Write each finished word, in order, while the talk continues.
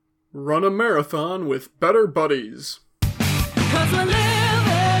Run a marathon with better buddies. 'Cause we're living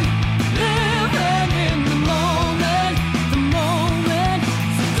in the moment. So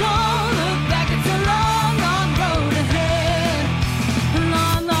don't look back, it's a long, long road ahead. A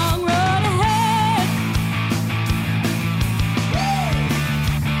long, long road ahead.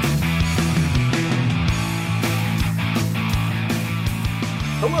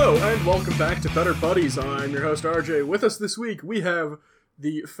 Hello, and welcome back to Better Buddies. I'm your host, RJ. With us this week, we have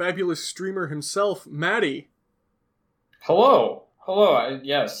the fabulous streamer himself, Maddie. Hello.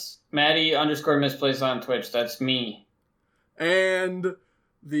 Yes. Maddie _ misplaced on Twitch. That's me. And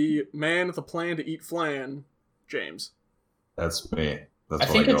the man with a plan to eat flan, James. That's me. That's I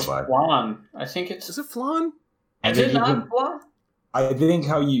what think I go it's by. Flan. I think it's... Is it flan? Is it not Flan? I think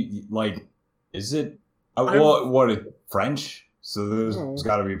how you, like, is it, French? So there's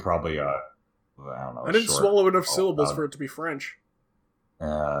got to be probably I don't know. I didn't swallow enough syllables for it to be French.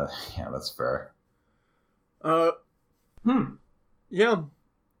 Yeah, that's fair. Yeah.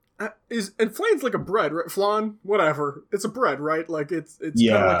 And flan's like a bread, right? Flan? Whatever. It's a bread, right? Like, it's kind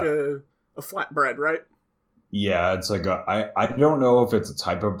of like a flat bread, right? Yeah, it's like I don't know if it's a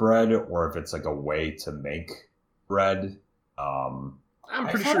type of bread or if it's like a way to make bread. I'm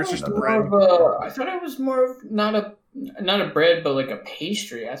pretty sure it's just a bread. I thought it was more of not a bread, but like a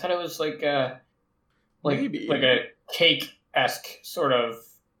pastry. I thought it was like Maybe. like a cake-esque sort of.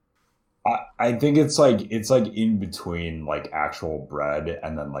 I think it's like in between like actual bread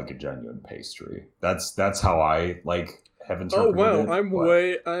and then like a genuine pastry. That's how I like have interpreted it. Oh wow,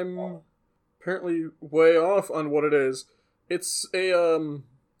 I'm apparently way off on what it is. It's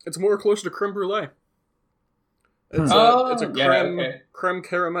it's more close to creme brulee. It's a creme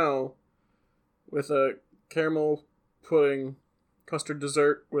caramel with a caramel pudding custard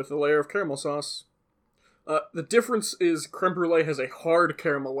dessert with a layer of caramel sauce. The difference is creme brulee has a hard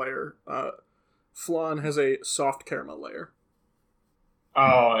caramel layer. Flan has a soft caramel layer.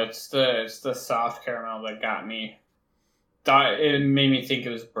 Oh, it's the soft caramel that got me. It made me think it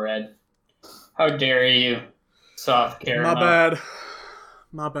was bread. How dare you, soft caramel?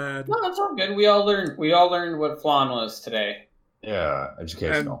 My bad. No, it's all good. We all learned what flan was today. Yeah,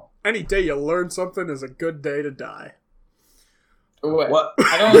 educational. And any day you learn something is a good day to die. What?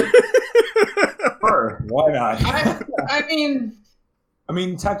 I don't. Sure, why not? I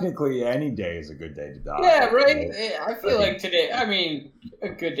mean, technically, any day is a good day to die. yeah, right. I feel like today. I mean, a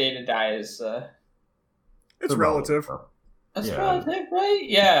good day to die is. It's relative. That's relative, right?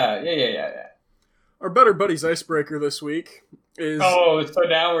 Yeah. Our Better Buddies icebreaker this week is... Oh, so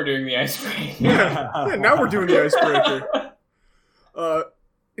now we're doing the icebreaker. yeah, now we're doing the icebreaker.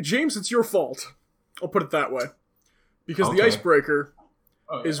 James, it's your fault. I'll put it that way. Because the icebreaker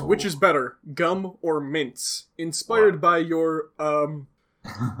is which is better, gum or mints? Inspired by your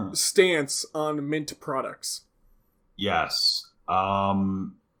stance on mint products. Yes.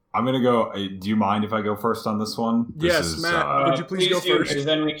 I'm going to go... do you mind if I go first on this one? Yes, Matt. Would you please go first? Because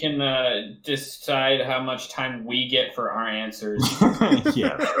then we can decide how much time we get for our answers.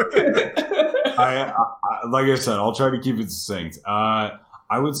 Yeah. I like I said, I'll try to keep it succinct.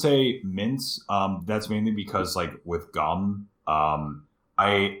 I would say mints. That's mainly because, like, with gum,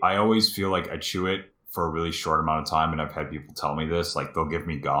 I always feel like I chew it for a really short amount of time, and I've had people tell me this. Like, they'll give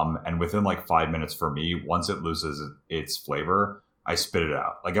me gum, and within, like, 5 minutes for me, once it loses its flavor, I spit it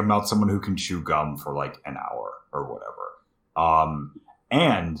out. Like, I'm not someone who can chew gum for, like, an hour or whatever.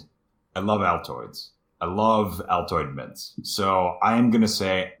 And I love Altoids. I love Altoid mints. So I am going to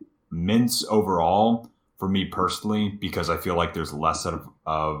say mints overall for me personally, because I feel like there's less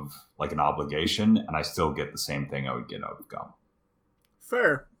of like an obligation, and I still get the same thing I would get out of gum.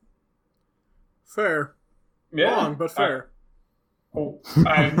 Fair. Yeah. Wrong, but fair.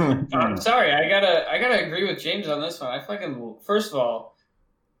 I'm sorry. I gotta agree with James on this one. First of all,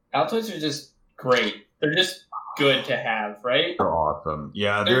 Altoids are just great. They're just good to have, right? They're awesome.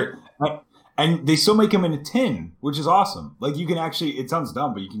 Yeah, and they still make them in a tin, which is awesome. Like, you can actually, it sounds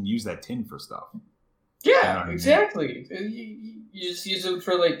dumb, but you can use that tin for stuff. Yeah, exactly. You just use them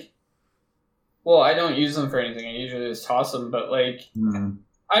for, like, well, I don't use them for anything. I usually just toss them, but, like,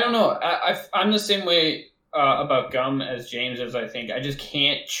 I don't know. I'm the same way about gum as James is, I think. I just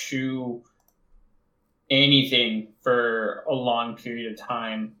can't chew anything for a long period of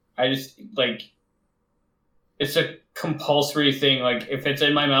time. I just, like, it's a compulsory thing. Like, if it's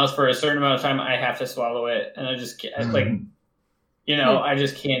in my mouth for a certain amount of time, I have to swallow it. And I just can't, like, I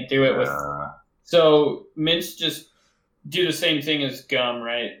just can't do it with... So mints just do the same thing as gum,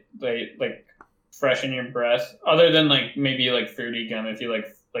 right? Like freshen your breath. Other than, like, maybe, like, fruity gum if you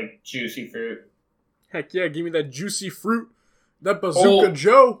like juicy fruit. Heck yeah, give me that juicy fruit. That Bazooka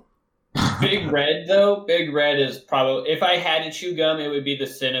Joe. Big Red though. Big Red is probably, if I had to chew gum, it would be the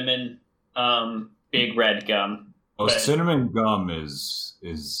cinnamon Big Red gum. Oh, but cinnamon gum is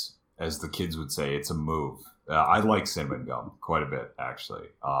as the kids would say, it's a move. I like cinnamon gum quite a bit, actually.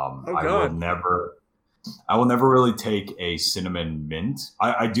 I will never really take a cinnamon mint.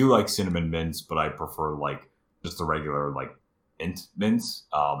 I do like cinnamon mints, but I prefer like just the regular like mints.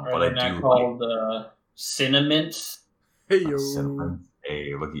 But I do called cinnamints. Hey yo. Cinnamon.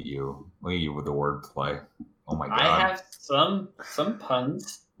 Hey, look at you with the wordplay. Oh my god! I have some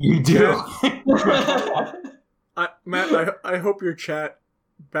puns. You do. Matt, I hope your chat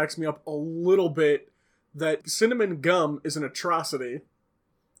backs me up a little bit that cinnamon gum is an atrocity.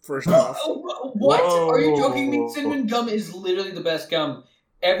 First off. What? Whoa. Are you joking me? Cinnamon gum is literally the best gum.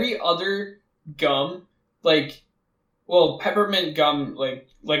 Every other gum, peppermint gum, like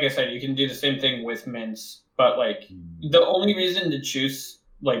I said, you can do the same thing with mints. But, the only reason to choose,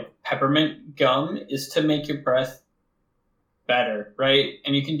 peppermint gum is to make your breath better, right?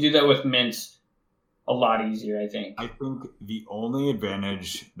 And you can do that with mints a lot easier, I think. I think the only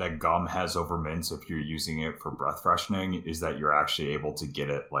advantage that gum has over mints if you're using it for breath freshening is that you're actually able to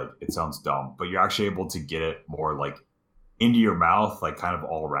get it, it sounds dumb, but you're actually able to get it more, into your mouth, kind of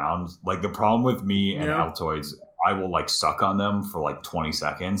all around. The problem with me and Altoids, I will, suck on them for, 20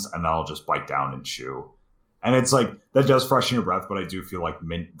 seconds, and then I'll just bite down and chew. And it's that does freshen your breath, but I do feel like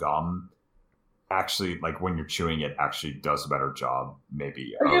mint gum actually, when you're chewing it, actually does a better job,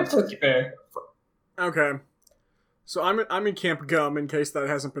 maybe. I guess that's fair. Okay. So I'm in Camp Gum, in case that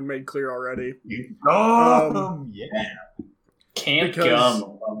hasn't been made clear already. Yeah. Camp Gum.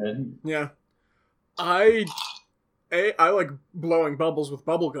 Love it. Yeah. I like blowing bubbles with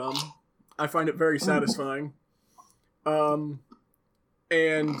bubble gum. I find it very satisfying. And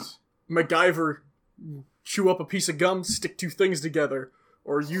MacGyver, chew up a piece of gum, stick two things together,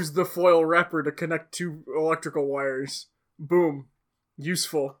 or use the foil wrapper to connect two electrical wires. Boom.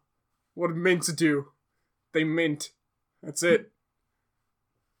 Useful. What do mints do? They mint. That's it.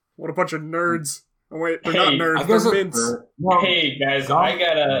 What a bunch of nerds. Oh wait, they're not nerds, they're mints. Hey guys, I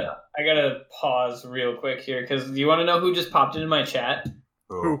gotta pause real quick here, because do you want to know who just popped into my chat?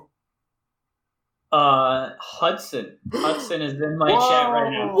 Who? Hudson. Hudson is in my chat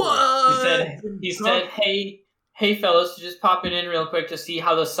right now. What? He said, hey fellas, just popping in real quick to see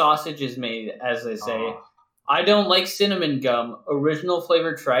how the sausage is made, as they say. I don't like cinnamon gum. Original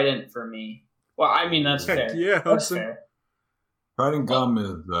flavor Trident for me. Well, I mean, that's fair. Yeah, Hudson. That's fair. Trident gum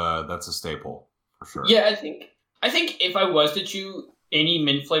is that's a staple for sure. Yeah, I think if I was to chew any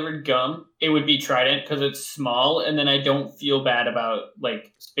mint flavored gum, it would be Trident, because it's small, and then I don't feel bad about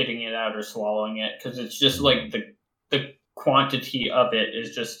spitting it out or swallowing it, because it's just the quantity of it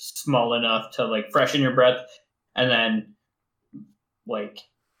is just small enough to freshen your breath, and then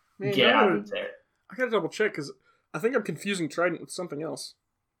get out of there. I gotta double check, because I think I'm confusing Trident with something else.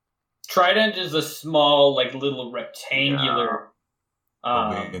 Trident is a small, little rectangular.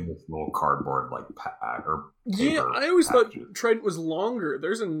 In this little cardboard, pack or paper. Yeah, I always thought Trident was longer.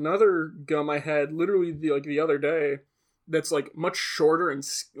 There's another gum I had literally the other day that's much shorter and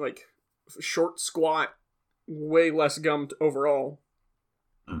short, squat, way less gum overall.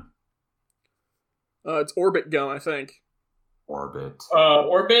 It's Orbit gum, I think. Orbit.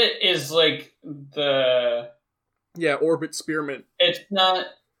 Orbit is Orbit spearmint. It's not.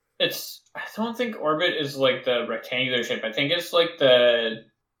 I don't think Orbit is the rectangular shape. I think it's the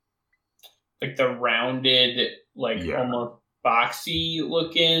rounded, almost boxy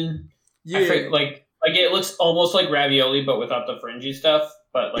looking. Yeah. It looks almost like ravioli, but without the fringy stuff.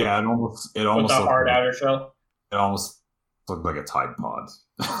 But it almost with the hard outer shell. It almost looked like a Tide Pod.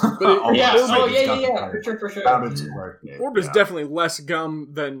 But yeah. For sure. Orbit's definitely less gum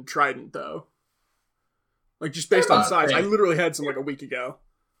than Trident, though. Just based on size. I literally had some a week ago.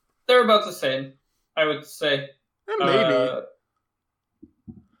 They're about the same, I would say. Maybe.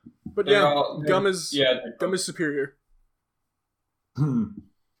 But gum is superior. Oh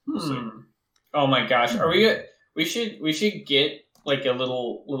my gosh, we should get a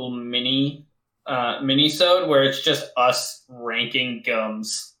little mini-sode where it's just us ranking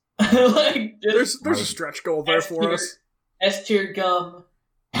gums. There's a stretch goal there for us. S-tier gum.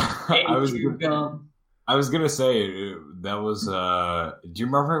 A-tier gum. I was gonna say that was. Do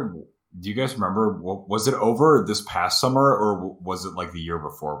you guys remember? Was it over this past summer, or was it the year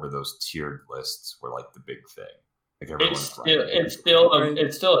before, where those tiered lists were the big thing? It's still a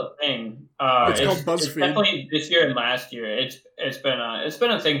thing. It's called BuzzFeed. It's definitely this year and last year. It's been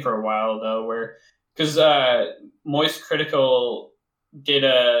a thing for a while though, where because Moist Critical did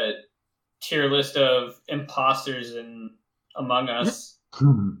a tier list of imposters in Among Us.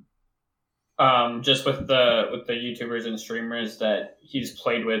 just with the YouTubers and streamers that he's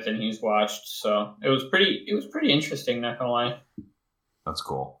played with and he's watched. So it was pretty interesting. Not gonna lie. That's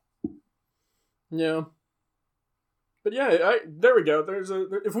cool. Yeah. But yeah, there we go.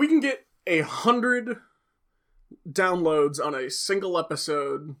 If we can get 100 downloads on a single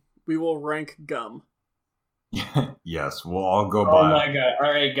episode, we will rank Gum. Yes, we'll all go by. Oh my god!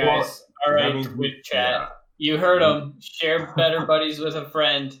 All right, guys. All right, Twitch chat. Yeah. You heard him. Share Better Buddies with a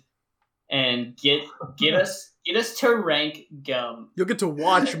friend, and get us to rank Gum. You'll get to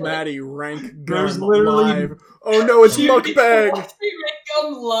watch Maddie rank There's Gum literally- live. Oh no, it's You get to mukbang! watch me rank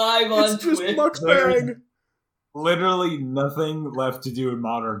Gum live on It's just Twitch. mukbang! Literally nothing left to do in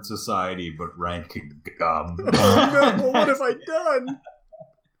modern society but ranking Gum. Oh no, well, what have I done?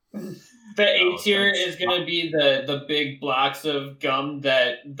 The A tier is going to be the big blocks of gum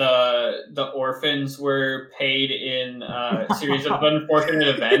that the orphans were paid in a series of unfortunate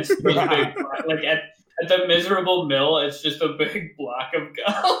events. Those big, like at the miserable mill, it's just a big block of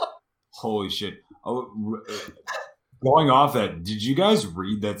gum. Holy shit. Oh, going off that, did you guys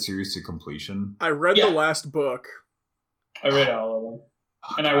read that series to completion? I read the last book. I read all of them.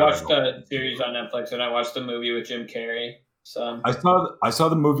 And I watched the series on Netflix, and I watched the movie with Jim Carrey. So I saw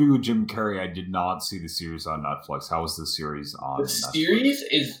the movie with Jim Carrey. I did not see the series on Netflix. How was the series on the Netflix? series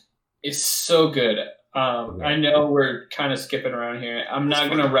is so good. I know we're kind of skipping around here. I'm not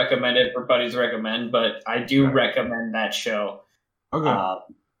going to recommend it for Buddies Recommend, but I do recommend that show. Okay.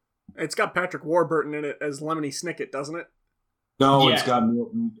 It's got Patrick Warburton in it as Lemony Snicket, doesn't it? No, Yeah. it's got.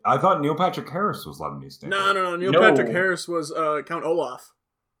 I thought Neil Patrick Harris was Lemony Snicket. No. Neil No. Patrick Harris was Count Olaf.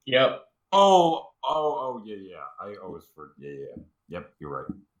 Yep. Oh, yeah. I always forget. Yeah. Yep, you're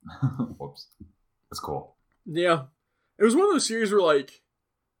right. Whoops. That's cool. Yeah. It was one of those series where, like,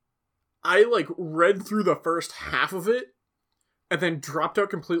 I, like, read through the first half of it, and then dropped out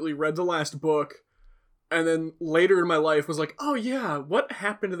completely, read the last book, and then later in my life was like, oh yeah, what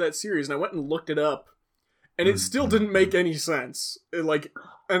happened to that series? And I went and looked it up, and it still didn't make any sense.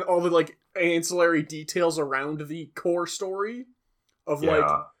 And all the, like, ancillary details around the core story of, like,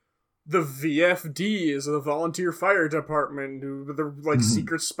 the VFD is the volunteer fire department, who they're like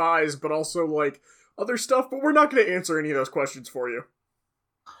secret spies, but also like other stuff. But we're not going to answer any of those questions for you.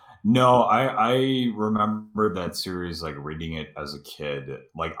 No, I remember that series, like reading it as a kid.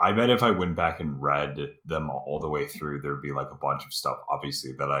 Like, I bet if I went back and read them all the way through, there'd be like a bunch of stuff,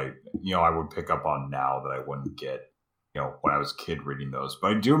 obviously, that I would pick up on now that I wouldn't get, when I was a kid reading those.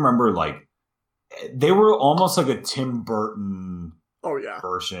 But I do remember, like, they were almost like a Tim Burton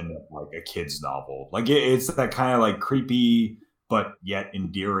version of like a kid's novel. Like it's that kind of like creepy but yet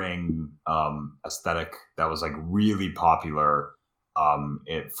endearing aesthetic that was like really popular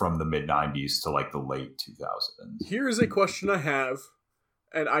from the mid 90s to like the late 2000s. Here is a question I have,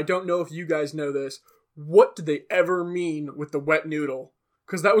 and I don't know if you guys know this. What did they ever mean with the wet noodle?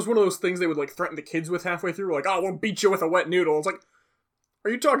 Because that was one of those things they would like threaten the kids with halfway through. Like, oh, we'll beat you with a wet noodle. It's like,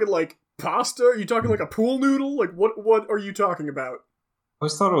 are you talking like pasta? Are you talking like a pool noodle? Like, what are you talking about? I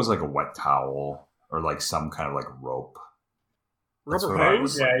always thought it was like a wet towel or like some kind of like rope. Rubber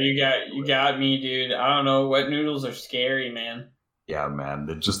hose? Yeah, you got me, dude. I don't know. Wet noodles are scary, man. Yeah, man.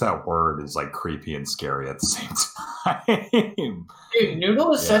 Just that word is like creepy and scary at the same time. Dude,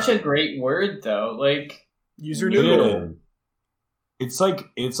 noodle is such a great word, though. Like, use your noodle. It's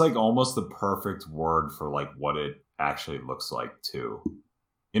like almost the perfect word for like what it actually looks like too.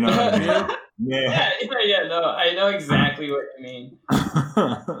 You know what I mean? Yeah, no, I know exactly what you mean.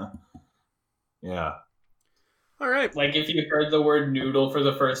 Yeah. All right. Like if you heard the word noodle for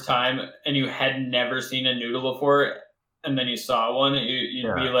the first time and you had never seen a noodle before, and then you saw one,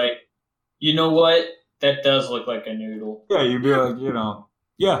 you'd be like, you know what? That does look like a noodle. Yeah, you'd be like,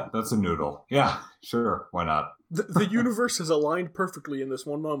 yeah, that's a noodle. Yeah, sure, why not? The universe is aligned perfectly in this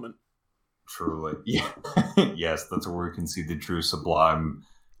one moment. Truly. Yeah. Yes, that's where we can see the true sublime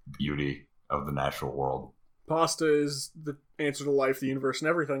beauty of the natural world. Pasta is the answer to life, the universe, and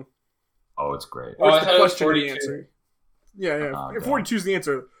everything. Oh, it's great. Oh, What's the question the answer? Yeah. If yeah. 42 is the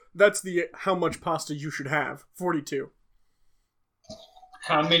answer, that's the how much pasta you should have. 42.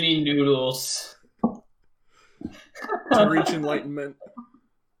 How many noodles? To reach enlightenment.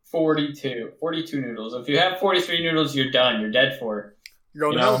 42. 42 noodles. If you have 43 noodles, you're done. You're dead for.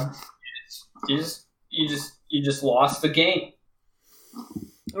 You're going down. You just lost the game.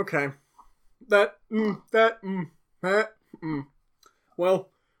 Okay. Well,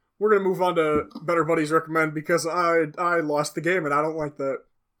 we're gonna move on to Better Buddies Recommend because I lost the game and I don't like that.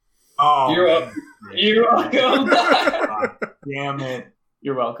 Oh, you're welcome. Damn it.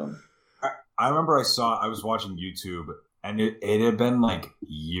 You're welcome. I remember I was watching YouTube and it had been like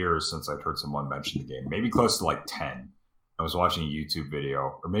years since I'd heard someone mention the game, maybe close to like 10. I was watching a YouTube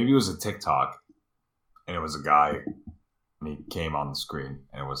video, or maybe it was a TikTok, and it was a guy, and he came on the screen,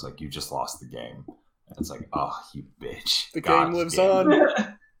 and it was like, you just lost the game. And it's like, oh, you bitch. The game lives on. Game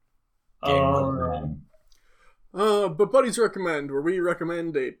lives on. But Buddies Recommend, where we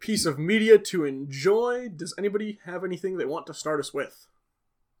recommend a piece of media to enjoy. Does anybody have anything they want to start us with?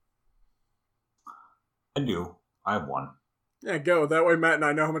 I do. I have one. Yeah, go. That way Matt and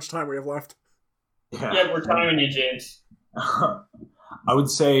I know how much time we have left. Yeah, we're timing you, James. I would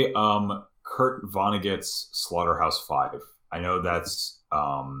say Kurt Vonnegut's Slaughterhouse-5. I know that's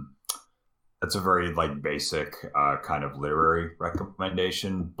a very like basic kind of literary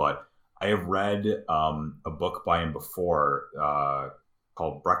recommendation, but I have read a book by him before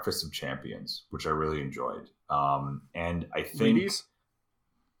called Breakfast of Champions, which I really enjoyed. And I think Ladies?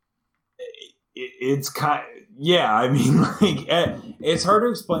 it's kind of, yeah, I mean, like, it's hard to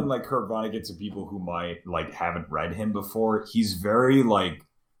explain like Kurt Vonnegut to people who might like haven't read him before. He's very like,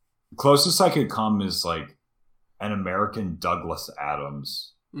 closest I could come is like an American Douglas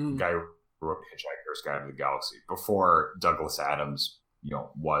Adams, guy who wrote Hitchhiker's Guide to the Galaxy, before Douglas Adams, you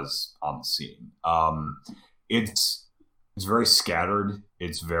know, was on the scene. It's very scattered.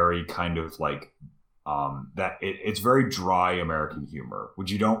 It's very kind of like it's very dry American humor,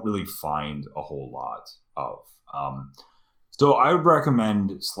 which you don't really find a whole lot of. So I would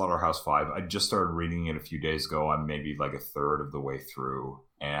recommend Slaughterhouse-5. I just started reading it a few days ago. I'm maybe like a third of the way through,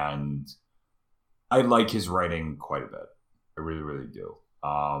 and I like his writing quite a bit. I really, really do.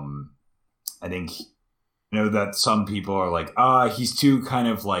 I think, you know, that some people are like, he's too kind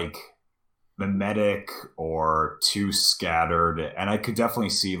of like mimetic or too scattered. And I could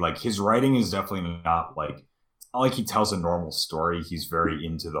definitely see like his writing is definitely not like he tells a normal story. He's very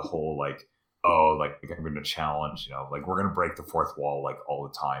into the whole like, oh, like I'm going to challenge, you know, like we're going to break the fourth wall like all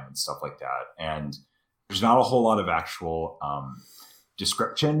the time and stuff like that. And there's not a whole lot of actual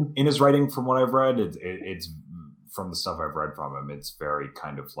description in his writing from what I've read. It's from the stuff I've read from him. It's very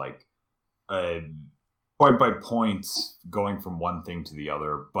kind of like point by point going from one thing to the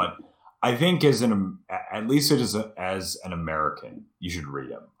other. But I think as at least as an American, you should read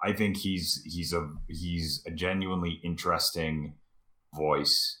him. I think he's a genuinely interesting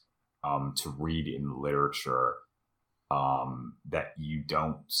voice to read in literature that you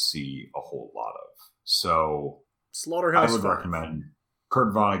don't see a whole lot of. So Slaughterhouse I would 5. recommend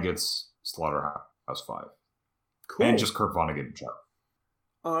Kurt Vonnegut's Slaughterhouse-5. Cool. And just Kurt Vonnegut in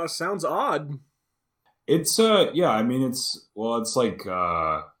general. Sounds odd. It's yeah, I mean it's like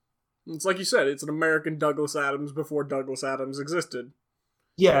It's like you said, it's an American Douglas Adams before Douglas Adams existed.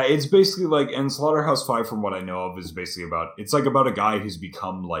 yeah, it's basically like, and Slaughterhouse-5 from what I know of is basically about a guy who's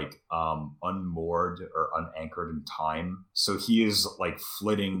become like unmoored or unanchored in time. So he is like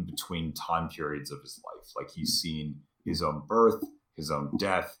flitting between time periods of his life. Like he's seen his own birth, his own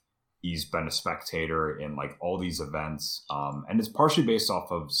death. He's been a spectator in like all these events. And it's partially based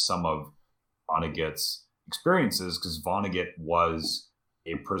off of some of Vonnegut's experiences, because Vonnegut was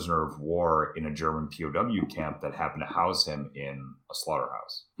a prisoner of war in a German POW camp that happened to house him in a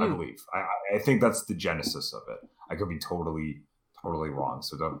slaughterhouse, I believe. I think that's the genesis of it. I could be totally wrong,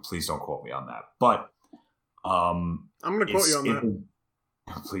 so please don't quote me on that. But I'm going to quote you on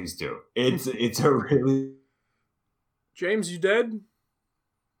that. Please do. It's a really... James, you dead?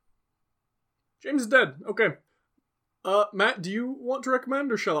 James is dead. Okay. Matt, do you want to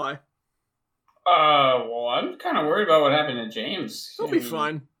recommend, or shall I? Well, I'm kind of worried about what happened to James. He'll be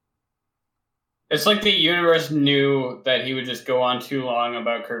fine. It's like the universe knew that he would just go on too long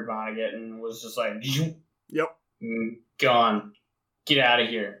about Kurt Vonnegut and was just like, yep, gone, get out of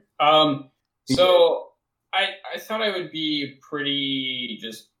here. So I thought I would be pretty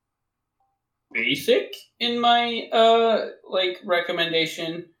just basic in my like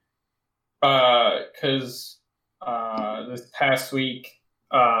recommendation, because this past week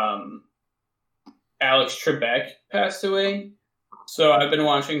Alex Trebek passed away, so I've been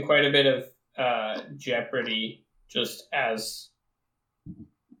watching quite a bit of Jeopardy just as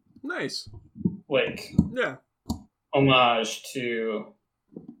nice, like, yeah, homage to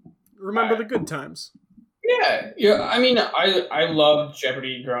remember the good times. Yeah. I mean, I loved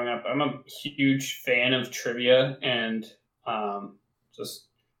Jeopardy growing up. I'm a huge fan of trivia and just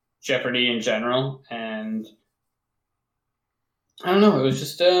Jeopardy in general, and I don't know. It was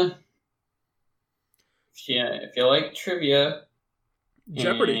just if you like trivia,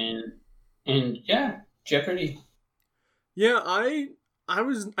 Jeopardy, and yeah, Jeopardy. Yeah, I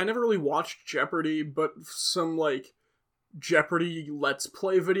never really watched Jeopardy, but some like Jeopardy Let's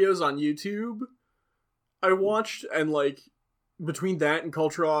Play videos on YouTube, I watched and like between that and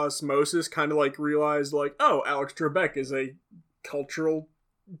cultural osmosis, kind of like realized like, oh, Alex Trebek is a cultural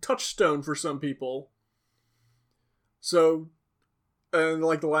touchstone for some people. So, and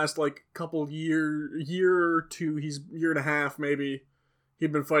like the last like couple year or two, year and a half maybe,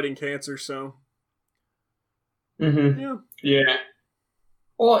 he'd been fighting cancer. So, yeah.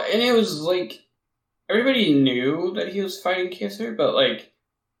 Well, and it was like everybody knew that he was fighting cancer, but like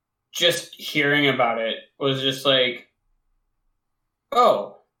just hearing about it was just like,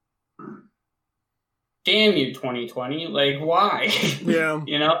 oh, damn you, 2020! Like, why? Yeah,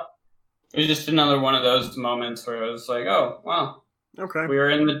 you know, it was just another one of those moments where it was like, oh, wow, okay, we were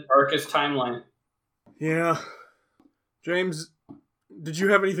in the darkest timeline. Yeah, James, did you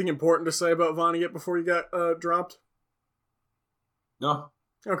have anything important to say about Vonnegut before you got dropped? No.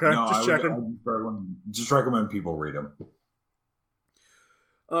 Okay, no, just checking. Just recommend people read them.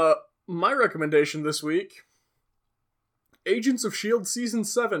 My recommendation this week: Agents of S.H.I.E.L.D. Season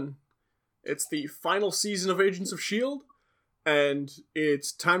 7. It's the final season of Agents of S.H.I.E.L.D., and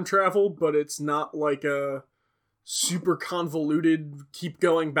it's time travel, but it's not like a super convoluted, keep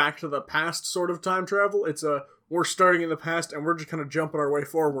going back to the past sort of time travel. It's we're starting in the past, and we're just kind of jumping our way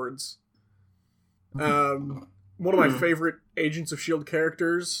forwards. One of my favorite Agents of S.H.I.E.L.D.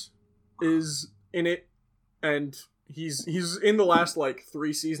 characters is in it, and he's in the last, like,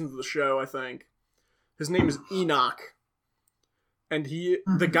 3 seasons of the show, I think. His name is Enoch. And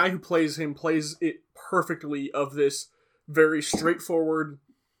the guy who plays him plays it perfectly of this very straightforward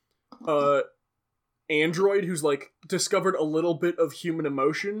android who's, like, discovered a little bit of human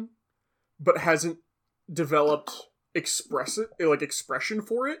emotion, but hasn't developed expression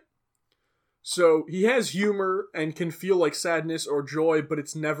for it. So he has humor and can feel like sadness or joy, but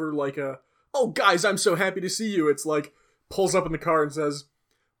it's never like oh guys, I'm so happy to see you. It's like, pulls up in the car and says,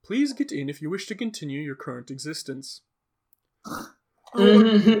 please get in if you wish to continue your current existence.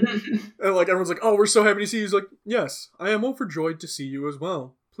 And like everyone's like, oh, we're so happy to see you. He's like, yes, I am overjoyed to see you as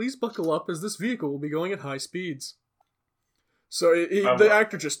well. Please buckle up as this vehicle will be going at high speeds. So the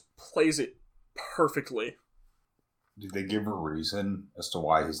actor just plays it perfectly. Did they give a reason as to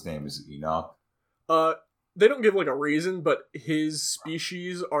why his name is Enoch? They don't give like a reason, but his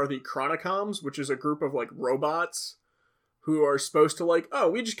species are the Chronicoms, which is a group of like robots who are supposed to like, oh,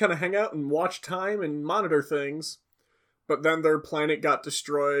 we just kind of hang out and watch time and monitor things. But then their planet got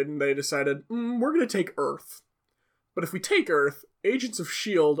destroyed and they decided, we're going to take Earth. But if we take Earth, Agents of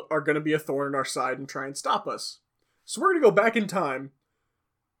S.H.I.E.L.D. are going to be a thorn in our side and try and stop us. So we're going to go back in time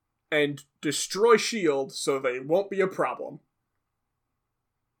and destroy S.H.I.E.L.D. so they won't be a problem.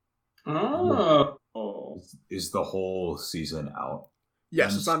 Oh. Is the whole season out?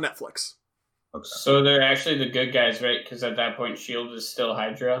 Yes, it's on Netflix. Okay. So they're actually the good guys, right? Because at that point, S.H.I.E.L.D. is still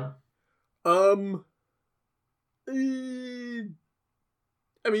Hydra? I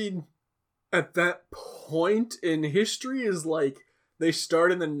mean, at that point in history is like, they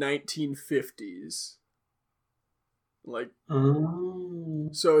start in the 1950s. Like,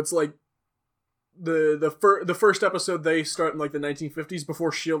 so it's like, the first episode they start in like the 1950s before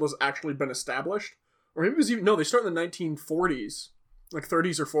S.H.I.E.L.D. has actually been established. Or maybe it was even, no, they start in the 1940s. Like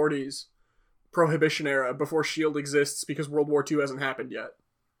 30s or 40s. Prohibition era, before S.H.I.E.L.D. exists because World War II hasn't happened yet.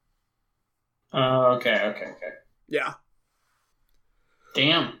 Okay. Yeah.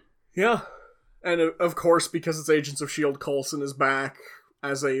 Damn. Yeah. And of course, because it's Agents of S.H.I.E.L.D., Coulson is back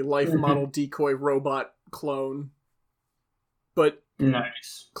as a life model decoy robot clone. But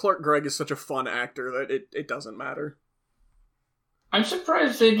nice. Clark Gregg is such a fun actor that it doesn't matter. I'm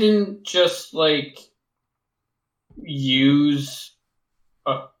surprised they didn't just, like, use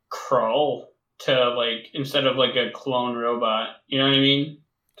a Krull to, like, instead of, like, a clone robot. You know what I mean?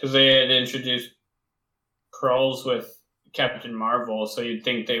 Because they had introduced Krulls with Captain Marvel, so you'd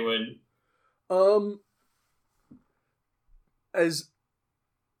think they would... As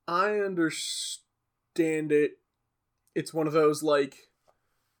I understand it, it's one of those, like,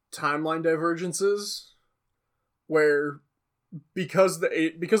 timeline divergences where because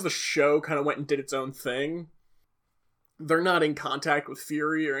the show kind of went and did its own thing, they're not in contact with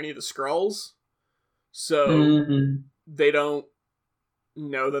Fury or any of the Skrulls, so they don't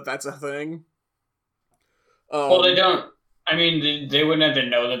know that that's a thing. Well, they don't. I mean, they wouldn't have to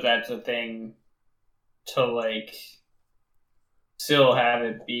know that that's a thing to, like, still have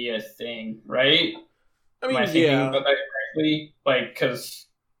it be a thing, right? I mean, Am I thinking about that correctly? Like, because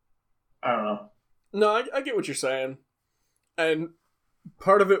I don't know. No, I get what you're saying, and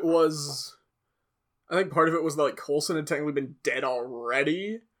part of it was, I think part of it was that, like, Coulson had technically been dead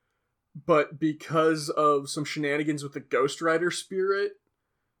already, but because of some shenanigans with the Ghost Rider spirit,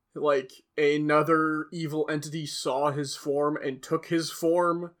 like another evil entity saw his form and took his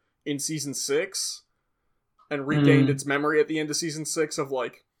form in season 6 and regained its memory at the end of season 6 of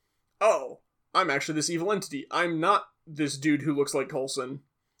like, oh, I'm actually this evil entity. I'm not this dude who looks like Coulson.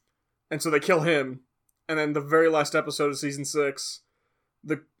 And so they kill him. And then the very last episode of season 6,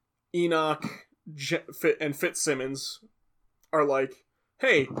 the Enoch and Fitzsimmons are like,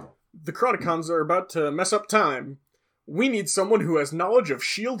 hey, the Chronicons are about to mess up time. We need someone who has knowledge of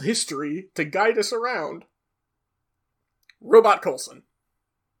S.H.I.E.L.D. history to guide us around. Robot Coulson.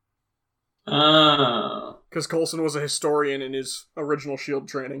 Because Coulson was a historian in his original S.H.I.E.L.D.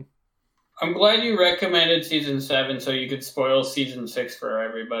 training. I'm glad you recommended season 7 so you could spoil season 6 for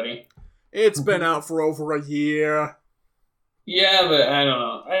everybody. It's been out for over a year. Yeah, but I don't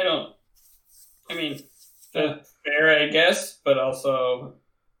know. I mean, fair, I guess, but also...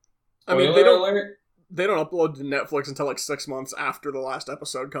 I mean, they don't upload to Netflix until like 6 months after the last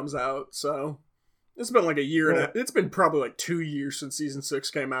episode comes out, so... It's been like a year, and it's been probably like 2 years since season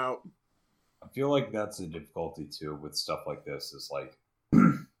 6 came out. I feel like that's a difficulty, too, with stuff like this, is like...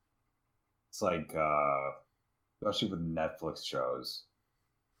 it's like, especially with Netflix shows,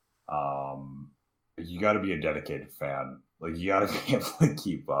 you gotta be a dedicated fan. Like, you gotta be able to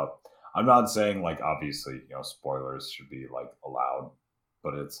keep up. I'm not saying, like, obviously, you know, spoilers should be, like, allowed,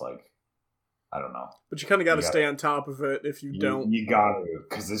 but it's like, I don't know. But you kind of got to stay on top of it if you don't. You got to,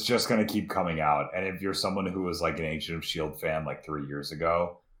 because it's just going to keep coming out. And if you're someone who was, like, an Agent of S.H.I.E.L.D. fan, like, 3 years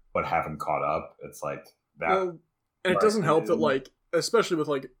ago, but haven't caught up, it's like that. Well, and it doesn't help that, like, especially with,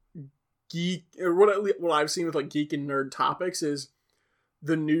 like, geek, or what I've seen with, like, geek and nerd topics is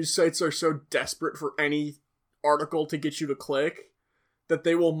the news sites are so desperate for any article to get you to click that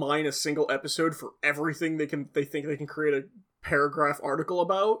they will mine a single episode for everything they think they can create a paragraph article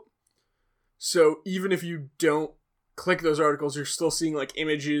about. So even if you don't click those articles, you're still seeing like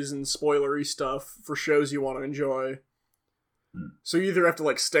images and spoilery stuff for shows you want to enjoy. So you either have to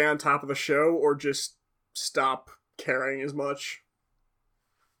like stay on top of the show or just stop caring as much.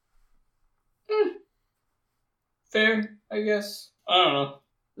 Fair, I guess. I don't know.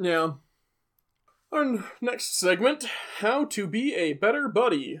 Yeah. Our next segment, How to Be a Better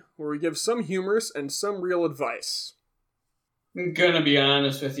Buddy, where we give some humorous and some real advice. I'm gonna be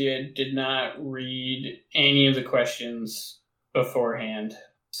honest with you, I did not read any of the questions beforehand.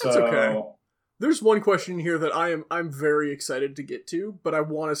 That's okay. There's one question here that I'm very excited to get to, but I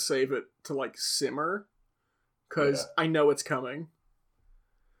want to save it to like simmer, because I know it's coming.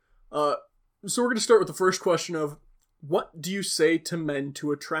 So we're gonna start with the first question of, what do you say to men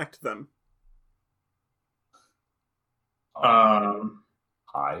to attract them?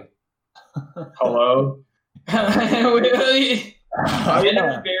 Hi. Hello. I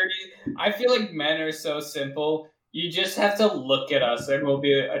feel like men are so simple. You just have to look at us and we'll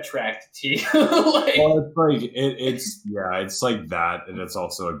be attracted to you. Well, it's like it's like that, and it's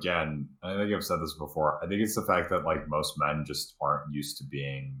also, again, I think I've said this before. I think it's the fact that like most men just aren't used to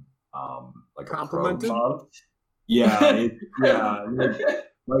being like complimented.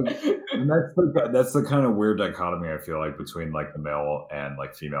 And that's the kind of weird dichotomy I feel like between like the male and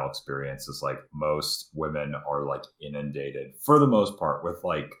like female experience is like most women are like inundated for the most part with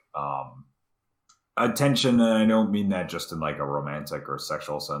like attention, and I don't mean that just in like a romantic or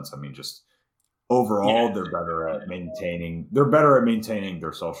sexual sense. I mean just overall they're better at maintaining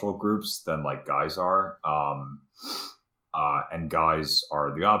their social groups than like guys are. And guys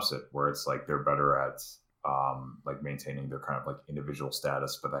are the opposite, where it's like they're better at like maintaining their kind of like individual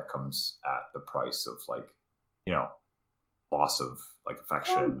status, but that comes at the price of like, you know, loss of like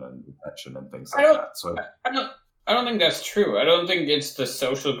affection and attention and things like that. So I don't think that's true. I don't think it's the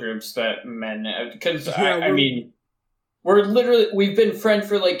social groups that men have, because I mean, we've been friends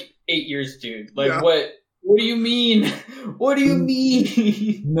for like 8 years, dude. Like what do you mean? What do you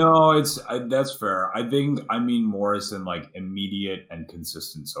mean? No, that's fair. I mean more as in like immediate and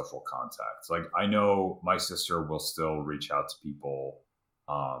consistent social contact. Like I know my sister will still reach out to people.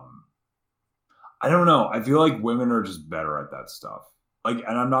 I don't know. I feel like women are just better at that stuff. Like,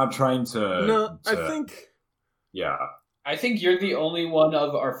 and I'm not trying to. No, I think. Yeah. I think you're the only one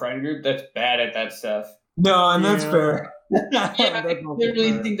of our friend group that's bad at that stuff. No, and that's fair. I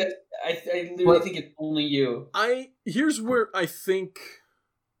literally think that. I think it's only you. Here's where I think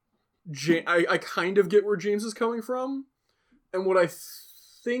I kind of get where James is coming from, and what I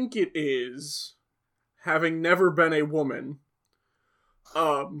think it is, having never been a woman,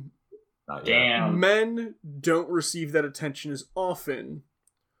 damn, men don't receive that attention as often,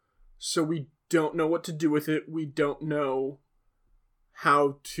 so we don't know what to do with it. We don't know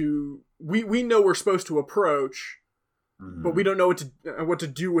how to. We know we're supposed to approach. but we don't know what to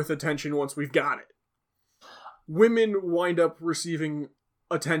do with attention once we've got it. Women wind up receiving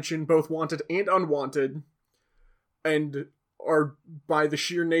attention, both wanted and unwanted, and are, by the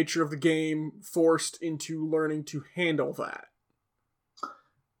sheer nature of the game, forced into learning to handle that.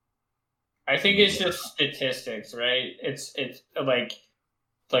 I think it's just statistics, right? It's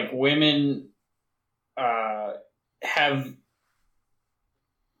like women have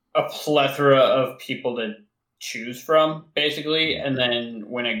a plethora of people to choose from, basically, and then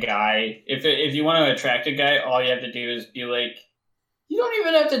when a guy, if you want to attract a guy, all you have to do is be like, you don't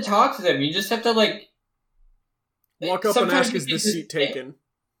even have to talk to them. You just have to like walk up and ask, "Is this seat taken?"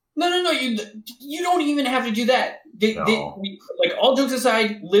 No. You don't even have to do that. Like, all jokes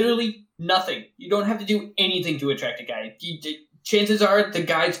aside, literally nothing. You don't have to do anything to attract a guy. Chances are the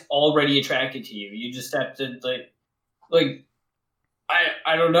guy's already attracted to you. You just have to like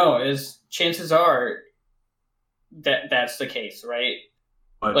I don't know. Chances are that's the case, right?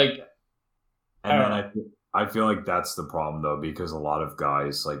 But, like, I feel like that's the problem, though, because a lot of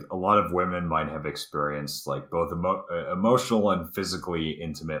guys, like a lot of women, might have experienced like both emotional and physically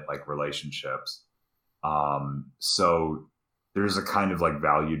intimate like relationships. So there's a kind of like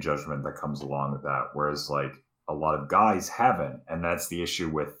value judgment that comes along with that, whereas like a lot of guys haven't, and that's the issue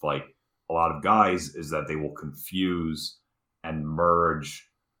with like a lot of guys, is that they will confuse and merge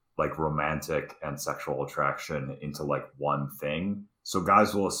like romantic and sexual attraction into like one thing. So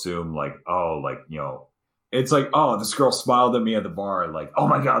guys will assume like, oh, like, you know, it's like, oh, this girl smiled at me at the bar, like, oh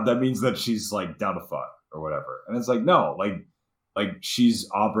my god, that means that she's like down to fuck or whatever. And it's like, no, like she's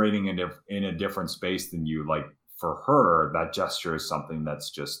operating in a different space than you. Like, for her, that gesture is something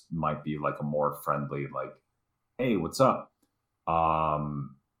that's just might be like a more friendly, like, hey, what's up?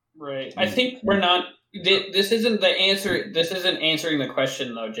 Right. I think we're not. This isn't the answer. This isn't answering the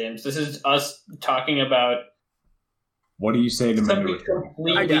question, though, James. This is us talking about. What do you say to something me?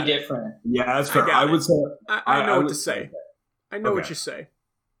 Completely different. Yeah, that's fair. I would say. I know what to say. I know what you say.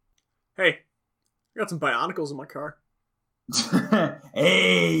 Hey, I got some Bionicles in my car.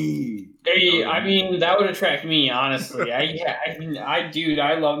 Hey, I mean, that would attract me, honestly.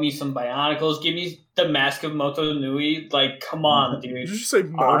 I love me some Bionicles. Give me the Mask of Moto Nui. Like, come on, dude. Did you say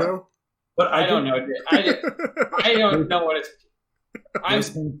Moto? But I don't know. I don't know what it's.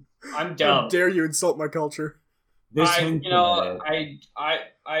 I'm dumb. How dare you insult my culture? I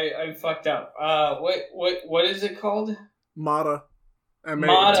fucked up. What is it called? Mata.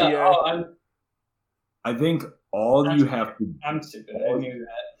 Mata. Oh, I think you have to. I'm stupid. I knew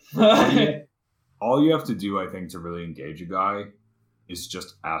that. All you have to do, I think, to really engage a guy is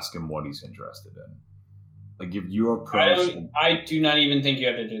just ask him what he's interested in. Like, if you approach, I do not even think you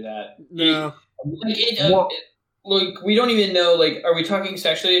have to do that. No. Look, we don't even know. Like, are we talking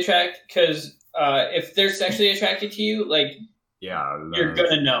sexually attract? Because if they're sexually attracted to you, like, yeah, you're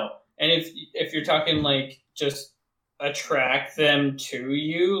gonna know. And if you're talking like just attract them to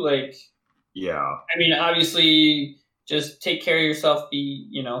you, like, yeah. I mean, obviously, just take care of yourself. Be,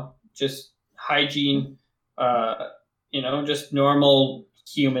 just hygiene. Just normal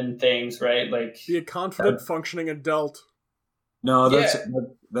human things, right? Like, be a confident, functioning adult. No,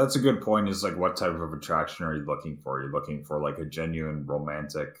 that's a good point. Is like, what type of attraction are you looking for? Are you looking for like a genuine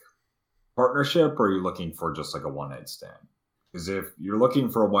romantic partnership, or are you looking for just like a one-night stand? Because if you're looking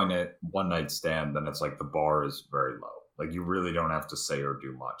for a one-night stand, then it's like the bar is very low. Like, you really don't have to say or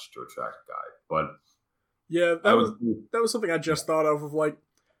do much to attract a guy. But yeah, that was something I just thought of like,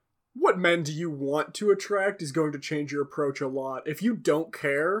 what men do you want to attract is going to change your approach a lot. If you don't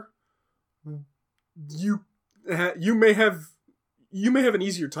care, you may have an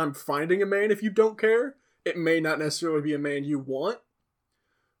easier time finding a man. If you don't care, it may not necessarily be a man you want.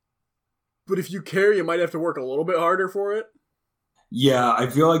 But if you care, you might have to work a little bit harder for it. Yeah, I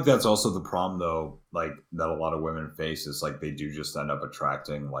feel like that's also the problem, though, like, that a lot of women face, is like they do just end up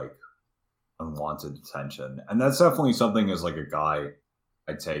attracting like unwanted attention. And that's definitely something, as like a guy,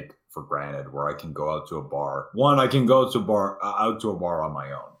 I take for granted, where I can go out to a bar. One, I can go to out to a bar on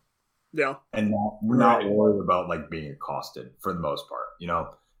my own. Yeah. And not worried about like being accosted for the most part,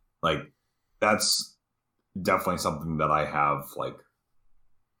 like, that's definitely something that I have like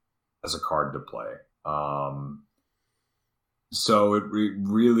as a card to play. So it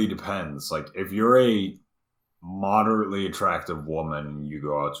really depends. Like, if you're a moderately attractive woman and you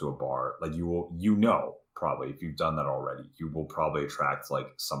go out to a bar, like, probably, if you've done that already, you will probably attract like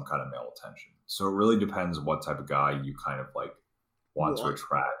some kind of male attention. So it really depends what type of guy you kind of like want to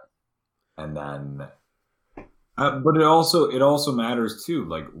attract. And then, but it also matters too.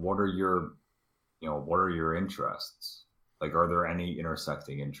 Like, what are your interests? Like, are there any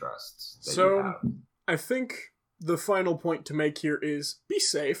intersecting interests that you have? I think the final point to make here is be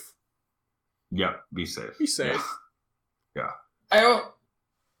safe. Yeah, be safe. Be safe. Yeah.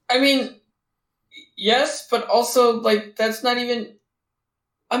 I mean, yes, but also, like, that's not even...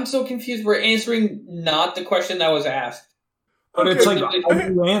 I'm so confused. We're answering not the question that was asked. But Okay, it's like, how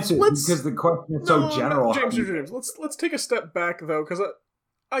do you answer it? let's- Because the question is so general. James, let's take a step back, though, because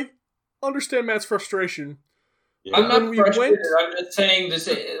I understand Matt's frustration. Yeah. I'm not When we frustrated. went- I'm just saying this.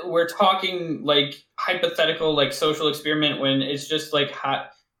 We're talking like hypothetical, like social experiment when it's just like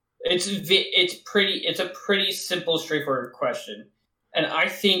hot. It's a pretty simple, straightforward question, and I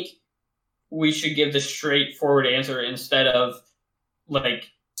think we should give the straightforward answer instead of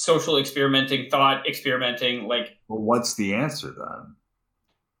like social experimenting, thought experimenting. Like, Well, what's the answer then?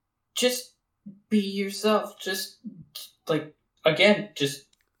 just be yourself. Just like again, just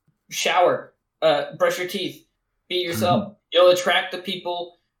shower, brush your teeth. Be yourself. You'll attract the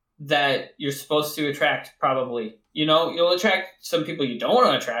people that you're supposed to attract, probably. You know, you'll attract some people you don't want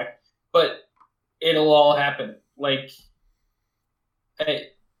to attract, but it'll all happen. Like, and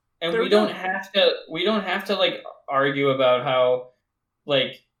There we don't have to like argue about how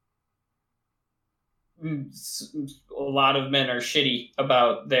like a lot of men are shitty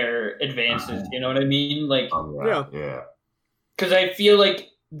about their advances. You know what I mean? Like, Yeah. because I feel like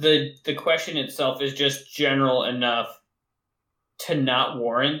the question itself is just general enough to not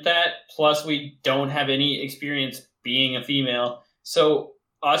warrant that. Plus, we don't have any experience being a female, so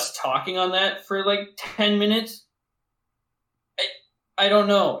us talking on that for like 10 minutes, I don't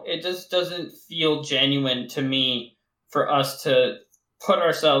know. It just doesn't feel genuine to me for us to put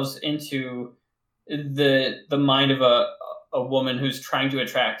ourselves into the mind of a woman who's trying to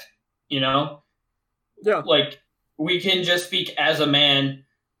attract. You know, Yeah. like we can just speak as a man.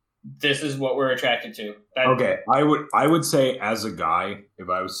 This is what we're attracted to. Okay, I would say as a guy, if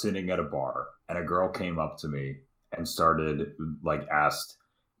I was sitting at a bar and a girl came up to me and started asked,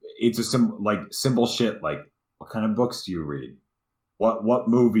 it's a simple shit like, what kind of books do you read? What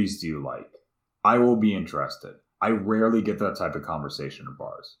movies do you like? I will be interested. I rarely get that type of conversation in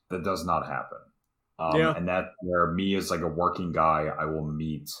bars. That does not happen. And that's where me as like a working guy, I will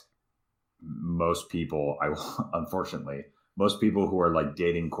meet most people. Unfortunately, most people who are like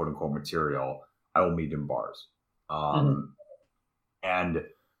dating quote unquote material, I will meet in bars. And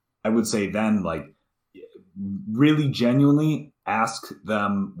I would say then like really genuinely ask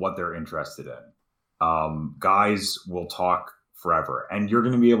them what they're interested in. Guys will talk forever and you're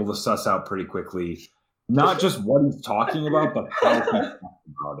going to be able to suss out pretty quickly, not just what he's talking about, but how he's talking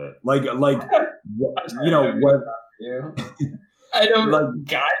about it. Like, you know, what, I don't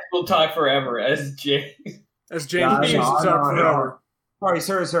guys will talk forever as James. As James used to talk forever.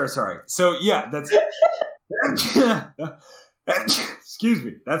 Sorry. So yeah, that's excuse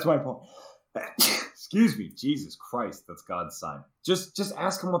me. That's my point. Excuse me. Jesus Christ, that's God's sign. Just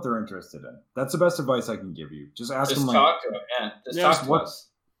ask them what they're interested in. That's the best advice I can give you. Just ask them. Talk to them. Yeah. Just talk to us.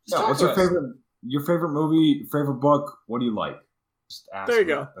 What's your favorite movie? Favorite book? What do you like? Just ask. There you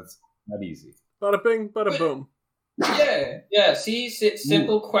go. That's not easy. Bada bing, bada boom. Yeah. See,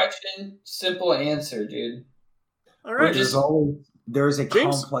 simple question, simple answer, dude. All right. There's a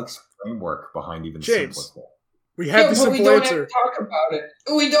James? complex framework behind even James. simplest one. We have the simple we don't answer. have to talk about it.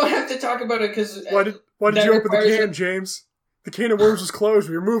 We don't have to talk about it because Why did you open the can, James? The can of worms was closed.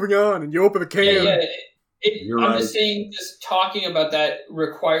 We were moving on, and you open the can. I'm just saying, just talking about that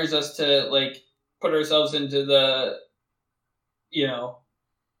requires us to like put ourselves into the, you know,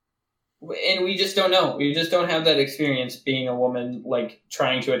 and we just don't know. We just don't have that experience being a woman, like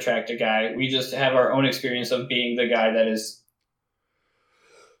trying to attract a guy. We just have our own experience of being the guy that is.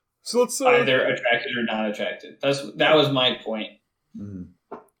 So let's either attracted or not attracted. That was my point. Mm-hmm.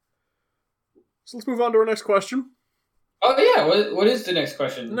 So let's move on to our next question. Oh yeah, what is the next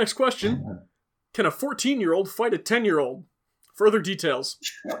question? The next question: can a 14-year-old fight a 10-year-old? Further details.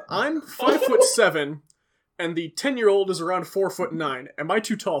 I'm 5'7", and the 10-year-old is around 4'9". Am I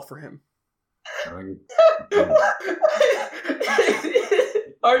too tall for him?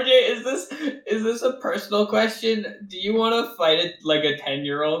 RJ, is this a personal question? Do you want to fight it like a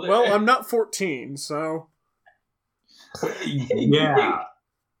 10-year-old? Well, I'm not 14, so yeah.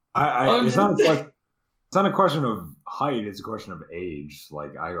 It's not a question of height, it's a question of age.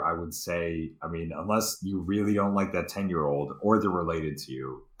 Like I would say, I mean, unless you really don't like that 10-year-old or they're related to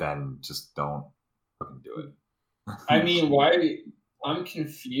you, then just don't fucking do it. I mean, why? I'm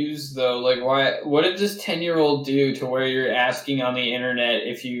confused though. Like, why? What did this 10-year-old do to where you're asking on the internet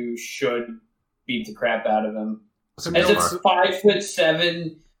if you should beat the crap out of him? As a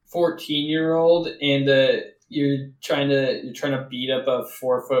 5'7", 14-year-old, and you're trying to beat up a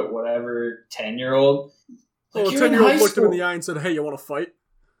 4 foot whatever 10-year-old. Well, a 10-year-old looked him in the eye and said, "Hey, you want to fight?"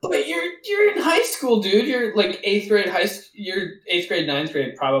 But you're in high school, dude. You're like 8th grade You're 8th grade, 9th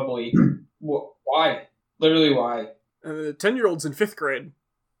grade, probably. Why? Literally, why? 10-year-old's in 5th grade.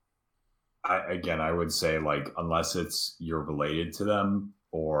 I would say, like, unless you're related to them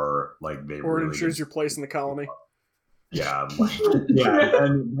or like they or it ensures your place in the colony. Yeah,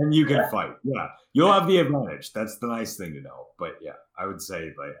 and you can fight. Yeah, you'll have the advantage. That's the nice thing to know. But yeah, I would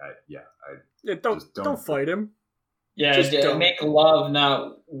say like, don't fight him. Yeah, just make love,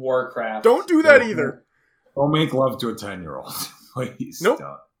 not Warcraft. Don't do that either. Don't make love to a 10-year-old, please. Nope.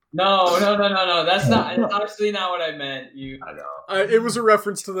 Don't. No. That's obviously not what I meant. I know. It was a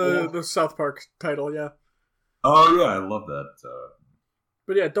reference to the South Park title. Yeah. Oh yeah, I love that.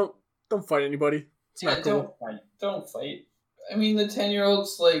 But yeah, don't fight anybody. It's not cool. Don't fight. I mean, the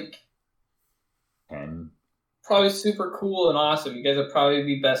 10-year-old's like 10. Probably super cool and awesome. You guys would probably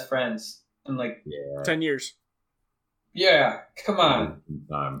be best friends in like 10 years. Yeah, come on.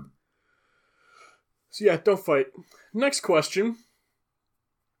 So yeah, don't fight. Next question.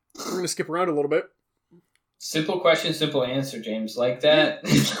 We're gonna skip around a little bit. Simple question, simple answer, James. Like that.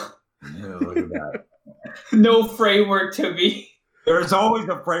 Yeah, look at that. No framework to be. There's always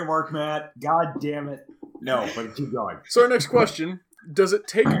a framework, Matt. God damn it. No, but keep going. So our next question. Does it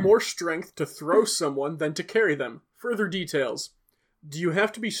take more strength to throw someone than to carry them? Further details. Do you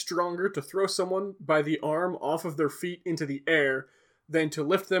have to be stronger to throw someone by the arm off of their feet into the air than to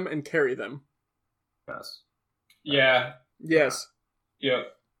lift them and carry them? Yes. Yeah. Yes.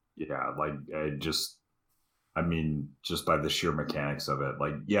 Yep. Yeah, like, just by the sheer mechanics of it.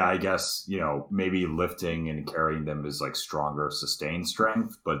 Like, yeah, I guess, maybe lifting and carrying them is like stronger sustained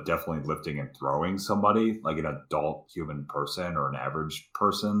strength, but definitely lifting and throwing somebody, like an adult human person or an average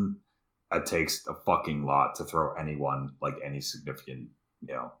person, that takes a fucking lot to throw anyone like any significant,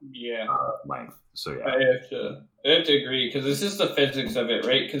 length. So yeah, I have to agree, because it's just the physics of it,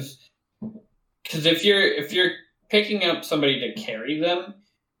 right? Because if you're picking up somebody to carry them,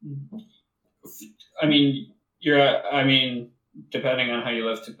 depending on how you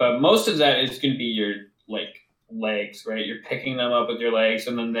lift it, but most of that is going to be your like legs, right? You're picking them up with your legs,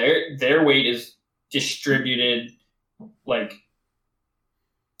 and then their weight is distributed like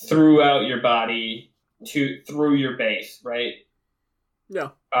throughout your body through your base, right? Yeah.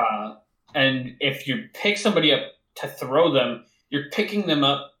 And if you pick somebody up to throw them, you're picking them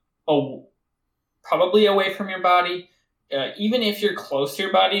up probably away from your body. Even if you're close to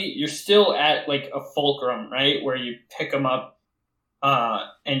your body, you're still at like a fulcrum, right? Where you pick them up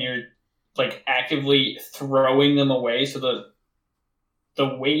and you're like actively throwing them away. So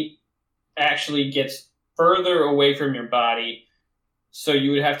the weight actually gets further away from your body. So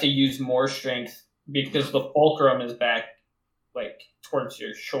you would have to use more strength because the fulcrum is back like towards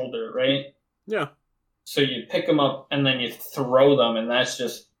your shoulder, right? Yeah. So you pick them up and then you throw them, and that's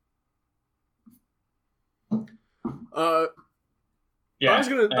just... I was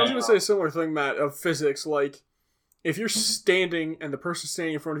gonna say a similar thing, Matt, of physics. Like, if you're standing and the person's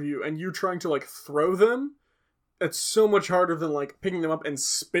standing in front of you and you're trying to like throw them, it's so much harder than like picking them up and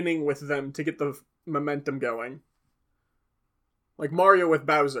spinning with them to get the momentum going. Like Mario with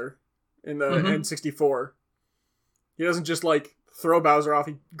Bowser in the N64. He doesn't just like throw Bowser off,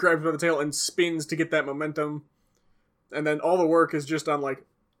 he grabs him by the tail and spins to get that momentum. And then all the work is just on like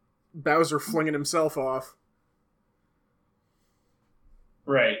Bowser flinging himself off.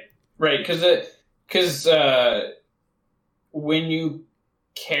 Right. Because when you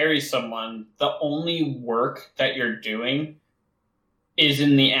carry someone, the only work that you're doing is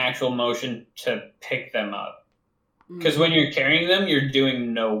in the actual motion to pick them up. Because when you're carrying them, you're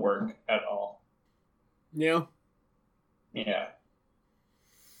doing no work at all. Yeah. Yeah.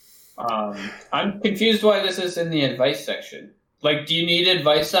 I'm confused why this is in the advice section. Like, do you need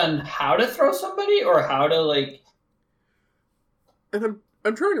advice on how to throw somebody or how to, like... And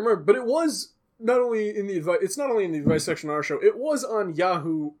I'm trying to remember, but it was not only in the advice... It's not only in the advice section on our show. It was on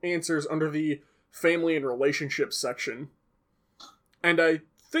Yahoo Answers under the family and relationships section. And I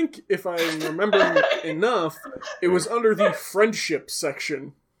think, if I'm remembering enough, it was under the friendship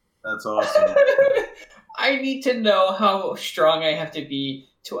section. That's awesome. I need to know how strong I have to be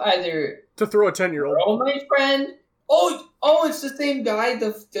to either... To throw a 10-year-old. Throw my friend... Oh, it's the same guy.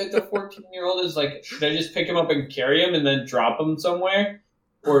 The 14-year-old is like, should I just pick him up and carry him and then drop him somewhere?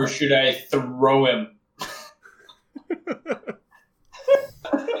 Or should I throw him?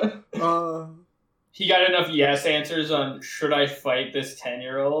 He got enough yes answers on should I fight this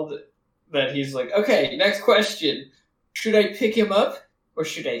 10-year-old that he's like, okay, next question. Should I pick him up or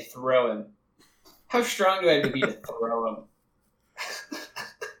should I throw him? How strong do I have to be to throw him?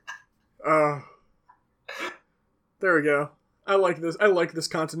 There we go. I like this. I like this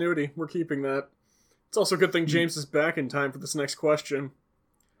continuity. We're keeping that. It's also a good thing James is back in time for this next question.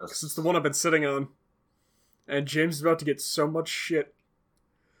 Because it's the one I've been sitting on. And James is about to get so much shit.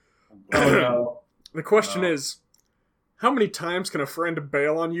 Oh, no. The question is, how many times can a friend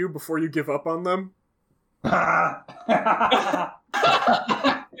bail on you before you give up on them?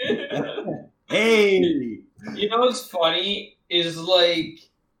 Hey! You know what's funny is, like,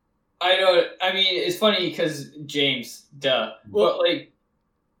 it's funny because James, duh. Well, but, like,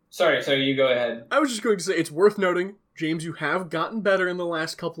 sorry, you go ahead. I was just going to say, it's worth noting, James, you have gotten better in the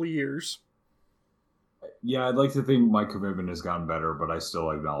last couple of years. Yeah, I'd like to think my commitment has gotten better, but I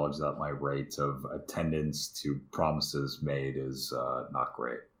still acknowledge that my rate of attendance to promises made is not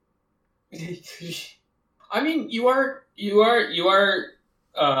great. I mean, you are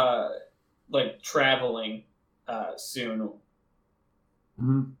like traveling soon.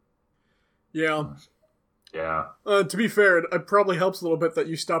 Mm-hmm. Yeah. Yeah. To be fair, it probably helps a little bit that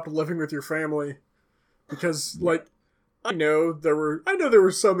you stopped living with your family, because like I know there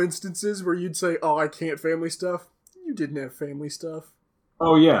were some instances where you'd say, "Oh, I can't family stuff." You didn't have family stuff.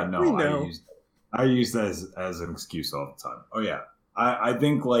 Oh yeah, no, We know. I use that as an excuse all the time. Oh yeah, I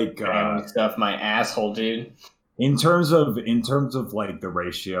think like Family stuff, my asshole, dude. in terms of like the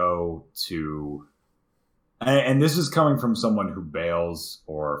ratio to, and this is coming from someone who bails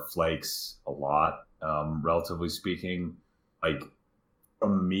or flakes a lot, relatively speaking. Like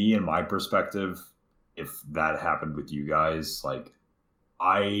from me and my perspective, if that happened with you guys, like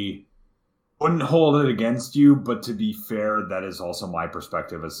I wouldn't hold it against you, but to be fair, that is also my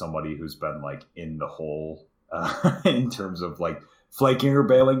perspective as somebody who's been like in the hole in terms of like flaking or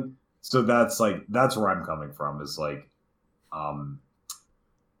bailing. So that's where I'm coming from, is like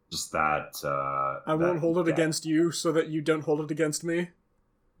just that I won't hold it against you so that you don't hold it against me.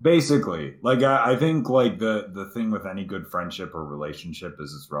 Basically, like I think like the thing with any good friendship or relationship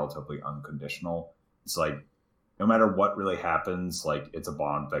is it's relatively unconditional. It's like no matter what really happens, like it's a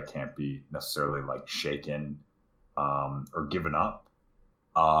bond that can't be necessarily like shaken or given up.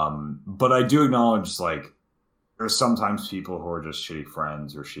 But I do acknowledge like there's sometimes people who are just shitty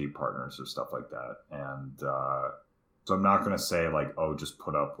friends or shitty partners or stuff like that. And so I'm not going to say like, oh, just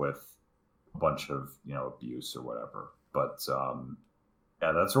put up with a bunch of, abuse or whatever. But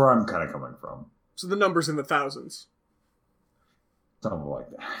yeah, that's where I'm kind of coming from. So the number's in the thousands. Something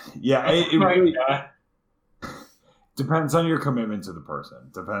like that. Yeah, it really depends on your commitment to the person.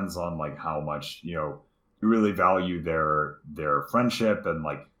 Depends on like how much you really value their friendship and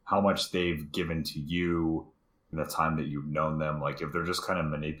like how much they've given to you in the time that you've known them. Like if they're just kind of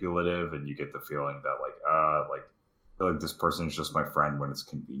manipulative and you get the feeling that I feel like this person is just my friend when it's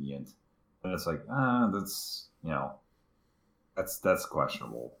convenient, and it's like that's that's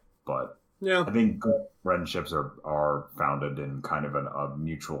questionable. But yeah, I think good friendships are founded in kind of a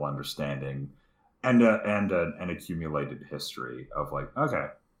mutual understanding and an accumulated history of like, okay,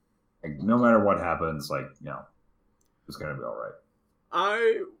 like, no matter what happens, like, it's going to be all right.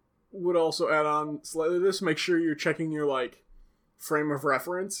 I would also add on slightly this, make sure you're checking your like frame of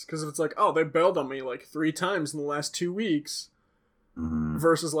reference, because if it's like, oh, they bailed on me like 3 times in the last 2 weeks,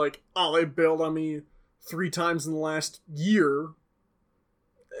 versus like, oh, they bailed on me 3 times in the last year.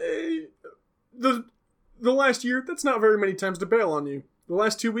 The last year, that's not very many times to bail on you. The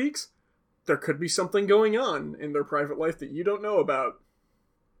last 2 weeks, there could be something going on in their private life that you don't know about.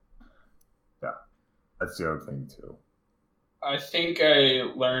 Yeah, that's the other thing too. I think I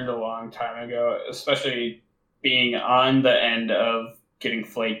learned a long time ago, especially being on the end of getting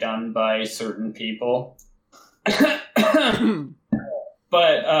flaked on by certain people.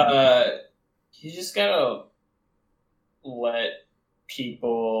 But you just gotta let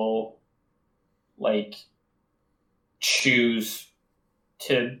people like choose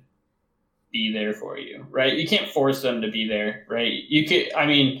to be there for you, right? You can't force them to be there, right? You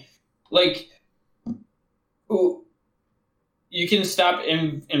can stop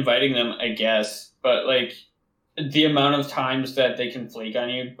inviting them, I guess, but like the amount of times that they can flake on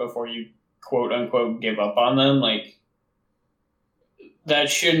you before you quote unquote give up on them, like that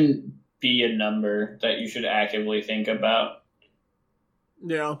shouldn't be a number that you should actively think about.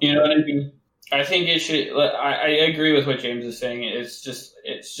 Yeah. You know what I mean? I think it should. I agree with what James is saying. It's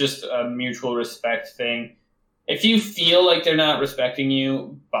just a mutual respect thing. If you feel like they're not respecting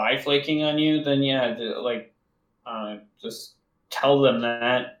you by flaking on you, then yeah, just tell them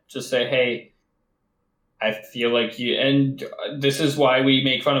that. Just say, hey, I feel like you, and this is why we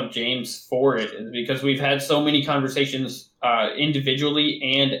make fun of James for it, is because we've had so many conversations individually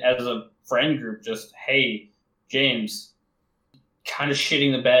and as a friend group. Just, hey, James, kind of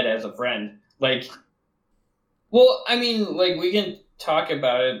shitting the bed as a friend. Like, Well, I mean, like, we can talk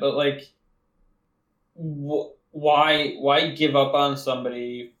about it, but, like, why give up on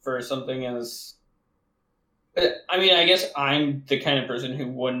somebody for something as... I mean, I guess I'm the kind of person who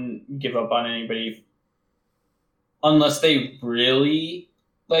wouldn't give up on anybody unless they really,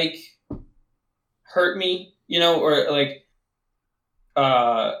 like, hurt me, you know, or, like,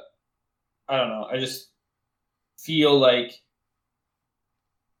 I don't know, I just feel like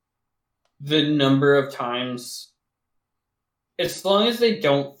the number of times, as long as they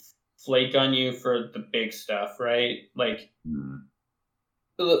don't flake on you for the big stuff, right? Like,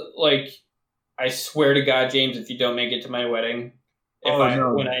 I swear to God, James, if you don't make it to my wedding,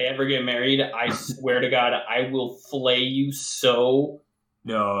 when I ever get married, I swear to God, I will flay you so.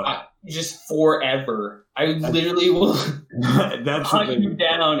 No, just forever. I literally will hunt you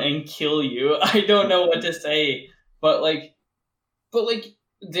down and kill you. I don't know what to say, but like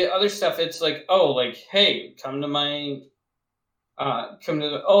the other stuff, it's like, oh, like, hey, come to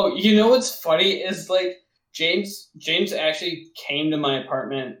oh, you know what's funny is, like, James actually came to my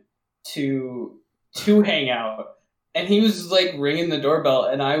apartment to hang out, and he was like ringing the doorbell,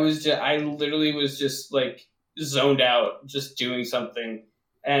 and I literally was just like zoned out, just doing something,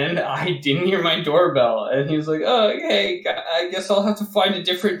 and I didn't hear my doorbell, and he was like, oh, okay, I guess I'll have to find a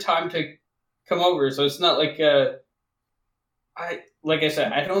different time to come over. So it's not like like I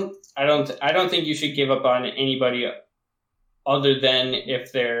said, I don't think you should give up on anybody other than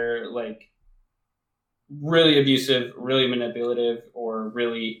if they're like really abusive, really manipulative, or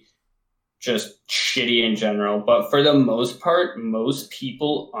really just shitty in general. But for the most part, most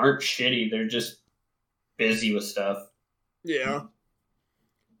people aren't shitty. They're just busy with stuff. Yeah.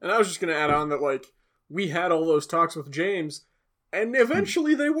 And I was just going to add on that, like, we had all those talks with James, and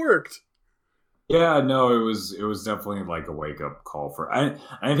eventually they worked. Yeah, no, it was definitely like a wake up call for. I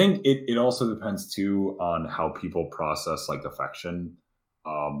think it also depends too on how people process like affection.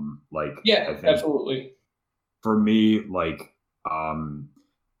 Like, yeah, I think absolutely. For me, like,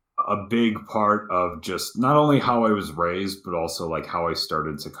 a big part of just not only how I was raised, but also like how I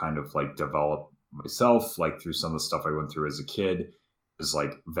started to kind of like develop myself, like through some of the stuff I went through as a kid, is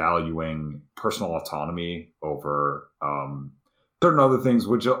like valuing personal autonomy over certain other things,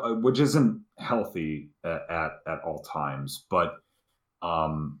 which isn't healthy at all times. But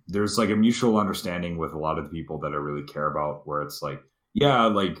there's like a mutual understanding with a lot of the people that I really care about, where it's like, yeah,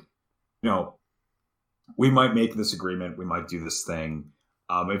 like, you know, we might make this agreement, we might do this thing.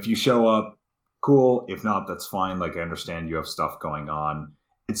 If you show up, cool. If not, that's fine. Like, I understand you have stuff going on.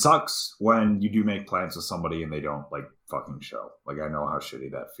 It sucks when you do make plans with somebody and they don't like fucking show. Like, I know how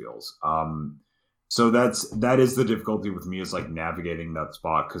shitty that feels. So that is the difficulty with me, is like navigating that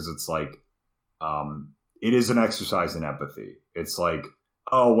spot, because it's like, it is an exercise in empathy. It's like,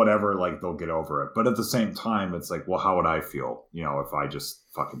 oh, whatever, like they'll get over it. But at the same time, it's like, well, how would I feel, you know, if I just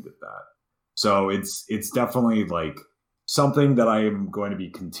fucking did that? So it's definitely like something that I am going to be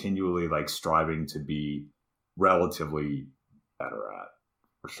continually like striving to be relatively better at,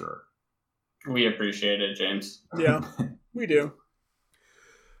 for sure. We appreciate it, James. Yeah, we do.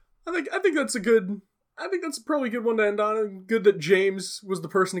 I think that's probably a good one to end on. And good that James was the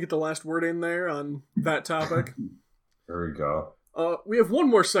person to get the last word in there on that topic. There we go. We have one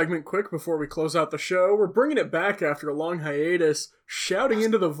more segment quick before we close out the show. We're bringing it back after a long hiatus, shouting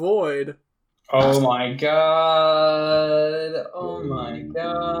into the void. Oh my god. Oh my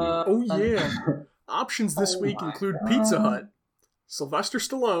god. Oh yeah. Options this week include Pizza Hut, Sylvester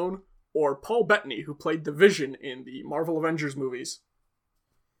Stallone, or Paul Bettany, who played the Vision in the Marvel Avengers movies.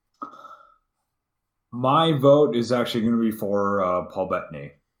 My vote is actually going to be for Paul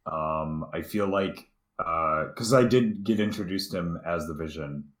Bettany. I feel like, because I did get introduced to him as the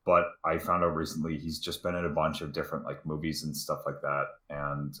Vision, but I found out recently he's just been in a bunch of different like movies and stuff like that,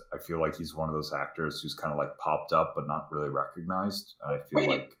 and I feel like he's one of those actors who's kind of like popped up but not really recognized. I feel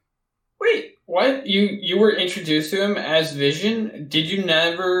Wait, what? You were introduced to him as Vision? Did you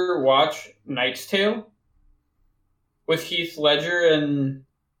never watch Knight's Tale with Heath Ledger and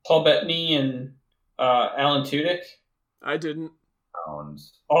Paul Bettany and Alan Tudyk? I didn't.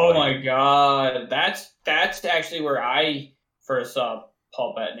 Oh my god, that's actually where I first saw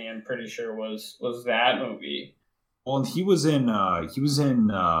Paul Bettany. I'm pretty sure was that movie. Well, and he was in A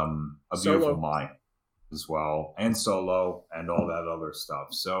Beautiful Mind as well, and Solo, and all that other stuff.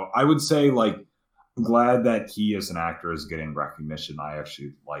 So I would say, like, I'm glad that he as an actor is getting recognition. I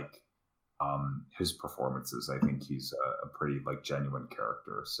actually like his performances. I think he's a pretty like genuine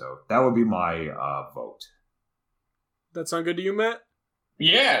character. So that would be my vote. That sound good to you, Matt?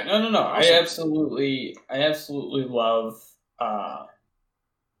 Yeah, no. Awesome. I absolutely love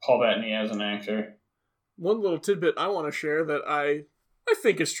Paul Bettany as an actor. one little tidbit I want to share that I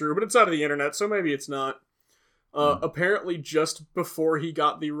think is true, but it's out of the internet, so maybe it's not. Apparently, just before he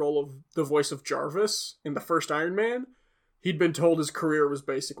got the role of the voice of Jarvis in the first Iron Man, he'd been told his career was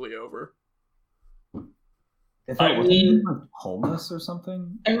basically over. I mean, homeless or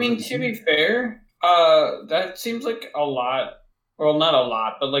something? I mean, to be fair, that seems like a lot. Well, not a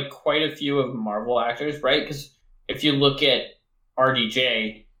lot, but like quite a few of Marvel actors, right? Because if you look at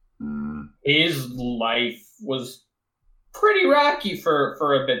RDJ, his life was pretty rocky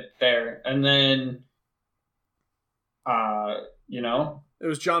for a bit there, and then, it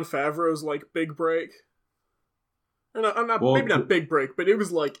was Jon Favreau's like big break. Or not, Well, maybe not big break, but it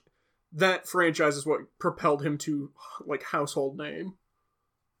was like that franchise is what propelled him to like household name.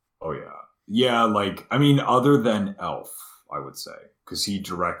 Oh yeah, like I mean, other than Elf, I would say, because he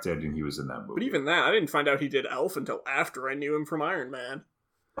directed and he was in that movie. But even that, I didn't find out he did Elf until after I knew him from Iron Man.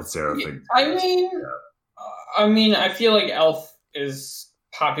 That's Sarah thing. I mean, I feel like Elf is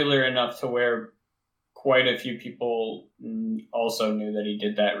popular enough to where quite a few people also knew that he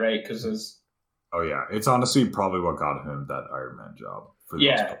did that, right? Because oh yeah, it's honestly probably what got him that Iron Man job. For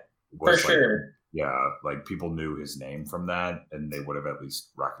sure. Yeah, like people knew his name from that, and they would have at least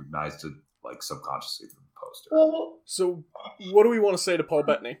recognized it, like subconsciously from the poster. Well, so what do we want to say to Paul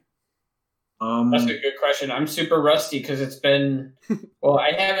Bettany? That's a good question. I'm super rusty because it's been, well,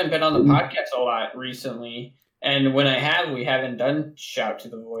 I haven't been on the podcast a lot recently, and when I have, we haven't done Shout to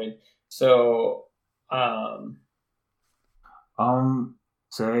the Void. So,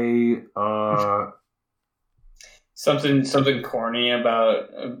 say something corny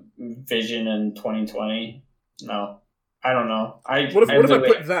about Vision in 2020. No, I don't know. What if I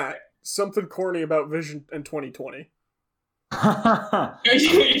put that? Something corny about Vision in 2020. You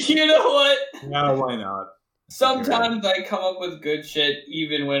know what? No, why not? Sometimes I come up with good shit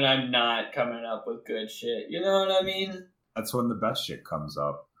even when I'm not coming up with good shit. You know what I mean? That's when the best shit comes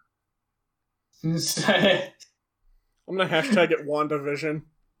up. I'm gonna hashtag it WandaVision.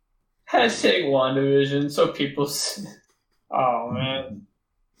 Hashtag WandaVision so people see. Oh man.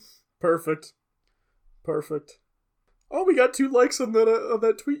 Perfect. Oh, we got 2 likes on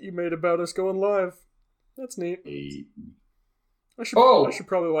that tweet you made about us going live. That's neat. I should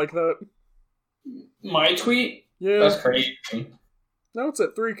probably like that. My tweet? Yeah. That's crazy. Now it's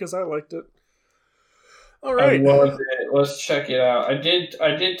at 3 because I liked it. All right. I loved it. Let's check it out. I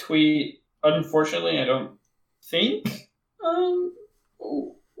did tweet. Unfortunately, I don't think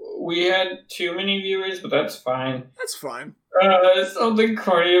we had too many viewers, but that's fine. That's fine. Something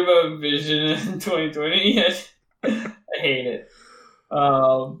corny about Vision in 2020. I hate it.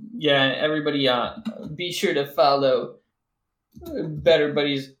 Yeah, everybody be sure to follow Better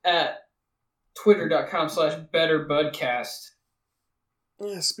Buddies at twitter.com/betterbudcast.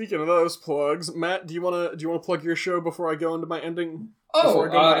 Yeah, speaking of those plugs, Matt, do you want to plug your show before I go into my ending? Oh, before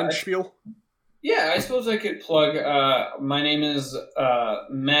I go into my end spiel? Yeah, I suppose I could plug. My name is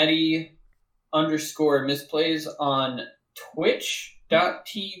Maddie_misplays on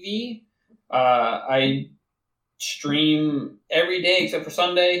twitch.tv. I stream every day except for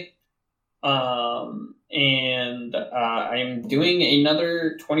Sunday. And I'm doing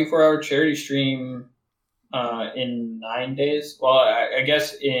another 24-hour charity stream in 9 days. Well, I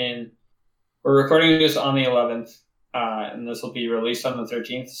guess we're recording this on the 11th, and this will be released on the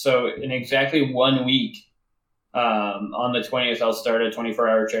 13th. So in exactly 1 week, on the 20th, I'll start a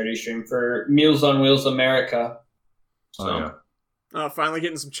 24-hour charity stream for Meals on Wheels America. So, oh yeah. Finally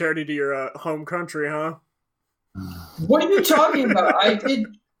getting some charity to your home country, huh? What are you talking about?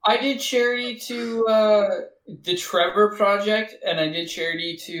 I did charity to the Trevor Project, and I did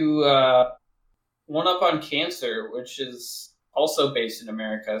charity to One Up on Cancer, which is also based in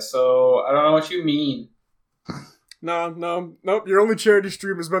America. So I don't know what you mean. Nope. Your only charity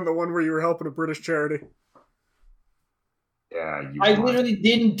stream has been the one where you were helping a British charity. Yeah, I literally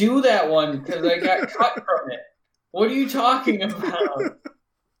didn't do that one because I got cut from it. What are you talking about?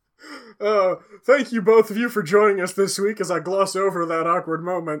 Thank you both of you for joining us this week as I gloss over that awkward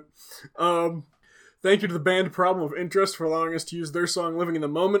moment. Thank you to the band Problem of Interest for allowing us to use their song Living in the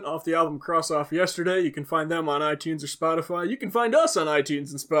Moment off the album Cross Off Yesterday. You can find them on iTunes or Spotify. You can find us on iTunes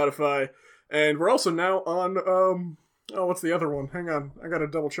and Spotify. And we're also now on, what's the other one? Hang on, I gotta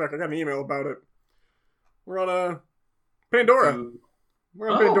double check. I got an email about it. We're on, Pandora. We're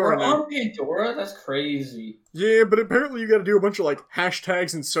on Pandora now. We're on Pandora? That's crazy. Yeah, but apparently you gotta do a bunch of, like,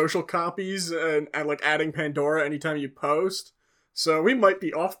 hashtags and social copies and like, adding Pandora anytime you post. So we might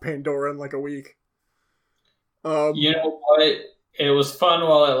be off Pandora in, like, a week. You know what? It was fun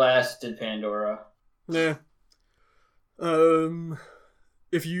while it lasted, Pandora. Yeah.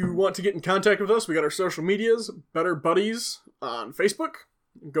 If you want to get in contact with us, we got our social medias, Better Buddies on Facebook.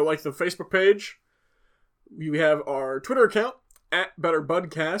 Go like the Facebook page. We have our Twitter account,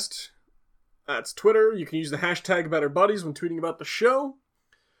 @BetterBudcast. That's Twitter. You can use the hashtag BetterBuddies when tweeting about the show.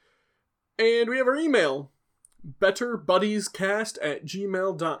 And we have our email,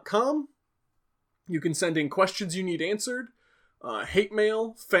 betterbuddiescast@gmail.com. You can send in questions you need answered, hate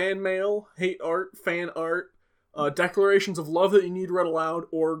mail, hate art, fan art, declarations of love that you need read aloud,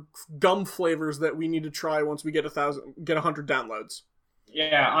 or gum flavors that we need to try once we get 100 downloads.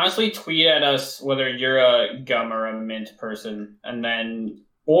 Yeah, honestly, tweet at us whether you're a gum or a mint person, and then,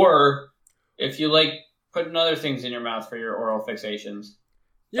 or if you like putting other things in your mouth for your oral fixations.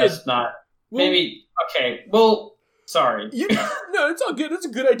 Yeah, that's not maybe okay. Well, sorry. No, it's all good. It's a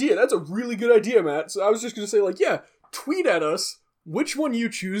good idea. That's a really good idea, Matt. So I was just gonna say, tweet at us which one you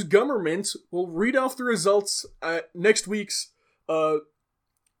choose, gum or mint. We'll read off the results at next week's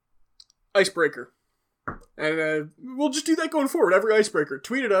icebreaker. And we'll just do that going forward. Every icebreaker,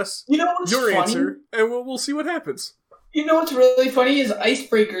 tweet at us your funny? Answer, and we'll see what happens. You know what's really funny is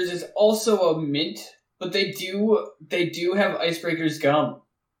Icebreakers is also a mint, but they do have Icebreakers gum.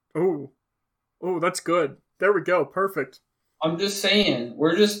 Oh, that's good. There we go. Perfect. I'm just saying,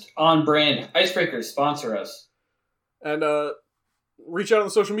 we're just on brand. Icebreakers, sponsor us. And reach out on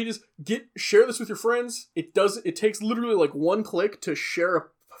the social medias. Share this with your friends. It takes literally one click to share a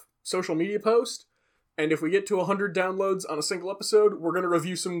social media post. And if we get to 100 downloads on a single episode, we're going to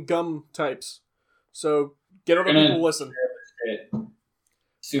review some gum types. So get other people to listen.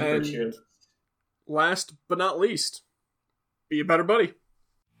 Super cheers. Last but not least, be a better buddy.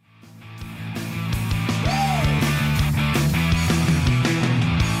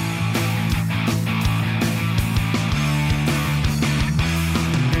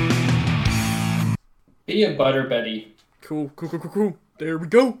 Be a butter Betty. Cool. There we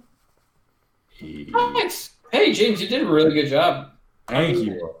go. Thanks. Hey, James, you did a really good job. Thank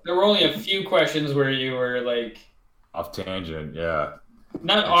you. There were only a few questions where you were off tangent, yeah.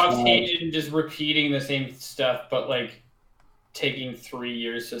 Not off tangent, just repeating the same stuff, but taking 3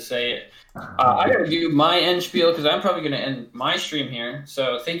 years to say it. I gotta do my end spiel because I'm probably gonna end my stream here.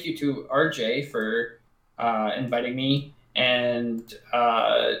 So thank you to RJ for inviting me and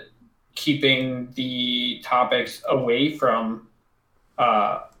keeping the topics away from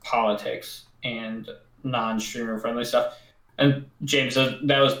politics and non-streamer friendly stuff. And James,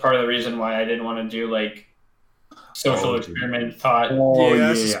 that was part of the reason why I didn't want to do social experiment thought.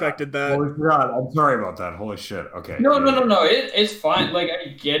 I suspected that. Oh God, I'm sorry about that. Holy shit. Okay. No. It's fine.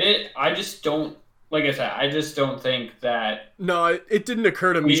 I get it. I just don't. Like I said, I just don't think that. No, it didn't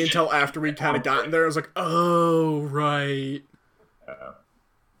occur to me until after we kind of gotten there. I was like, oh right.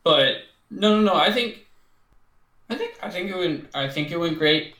 But no. I think it went great.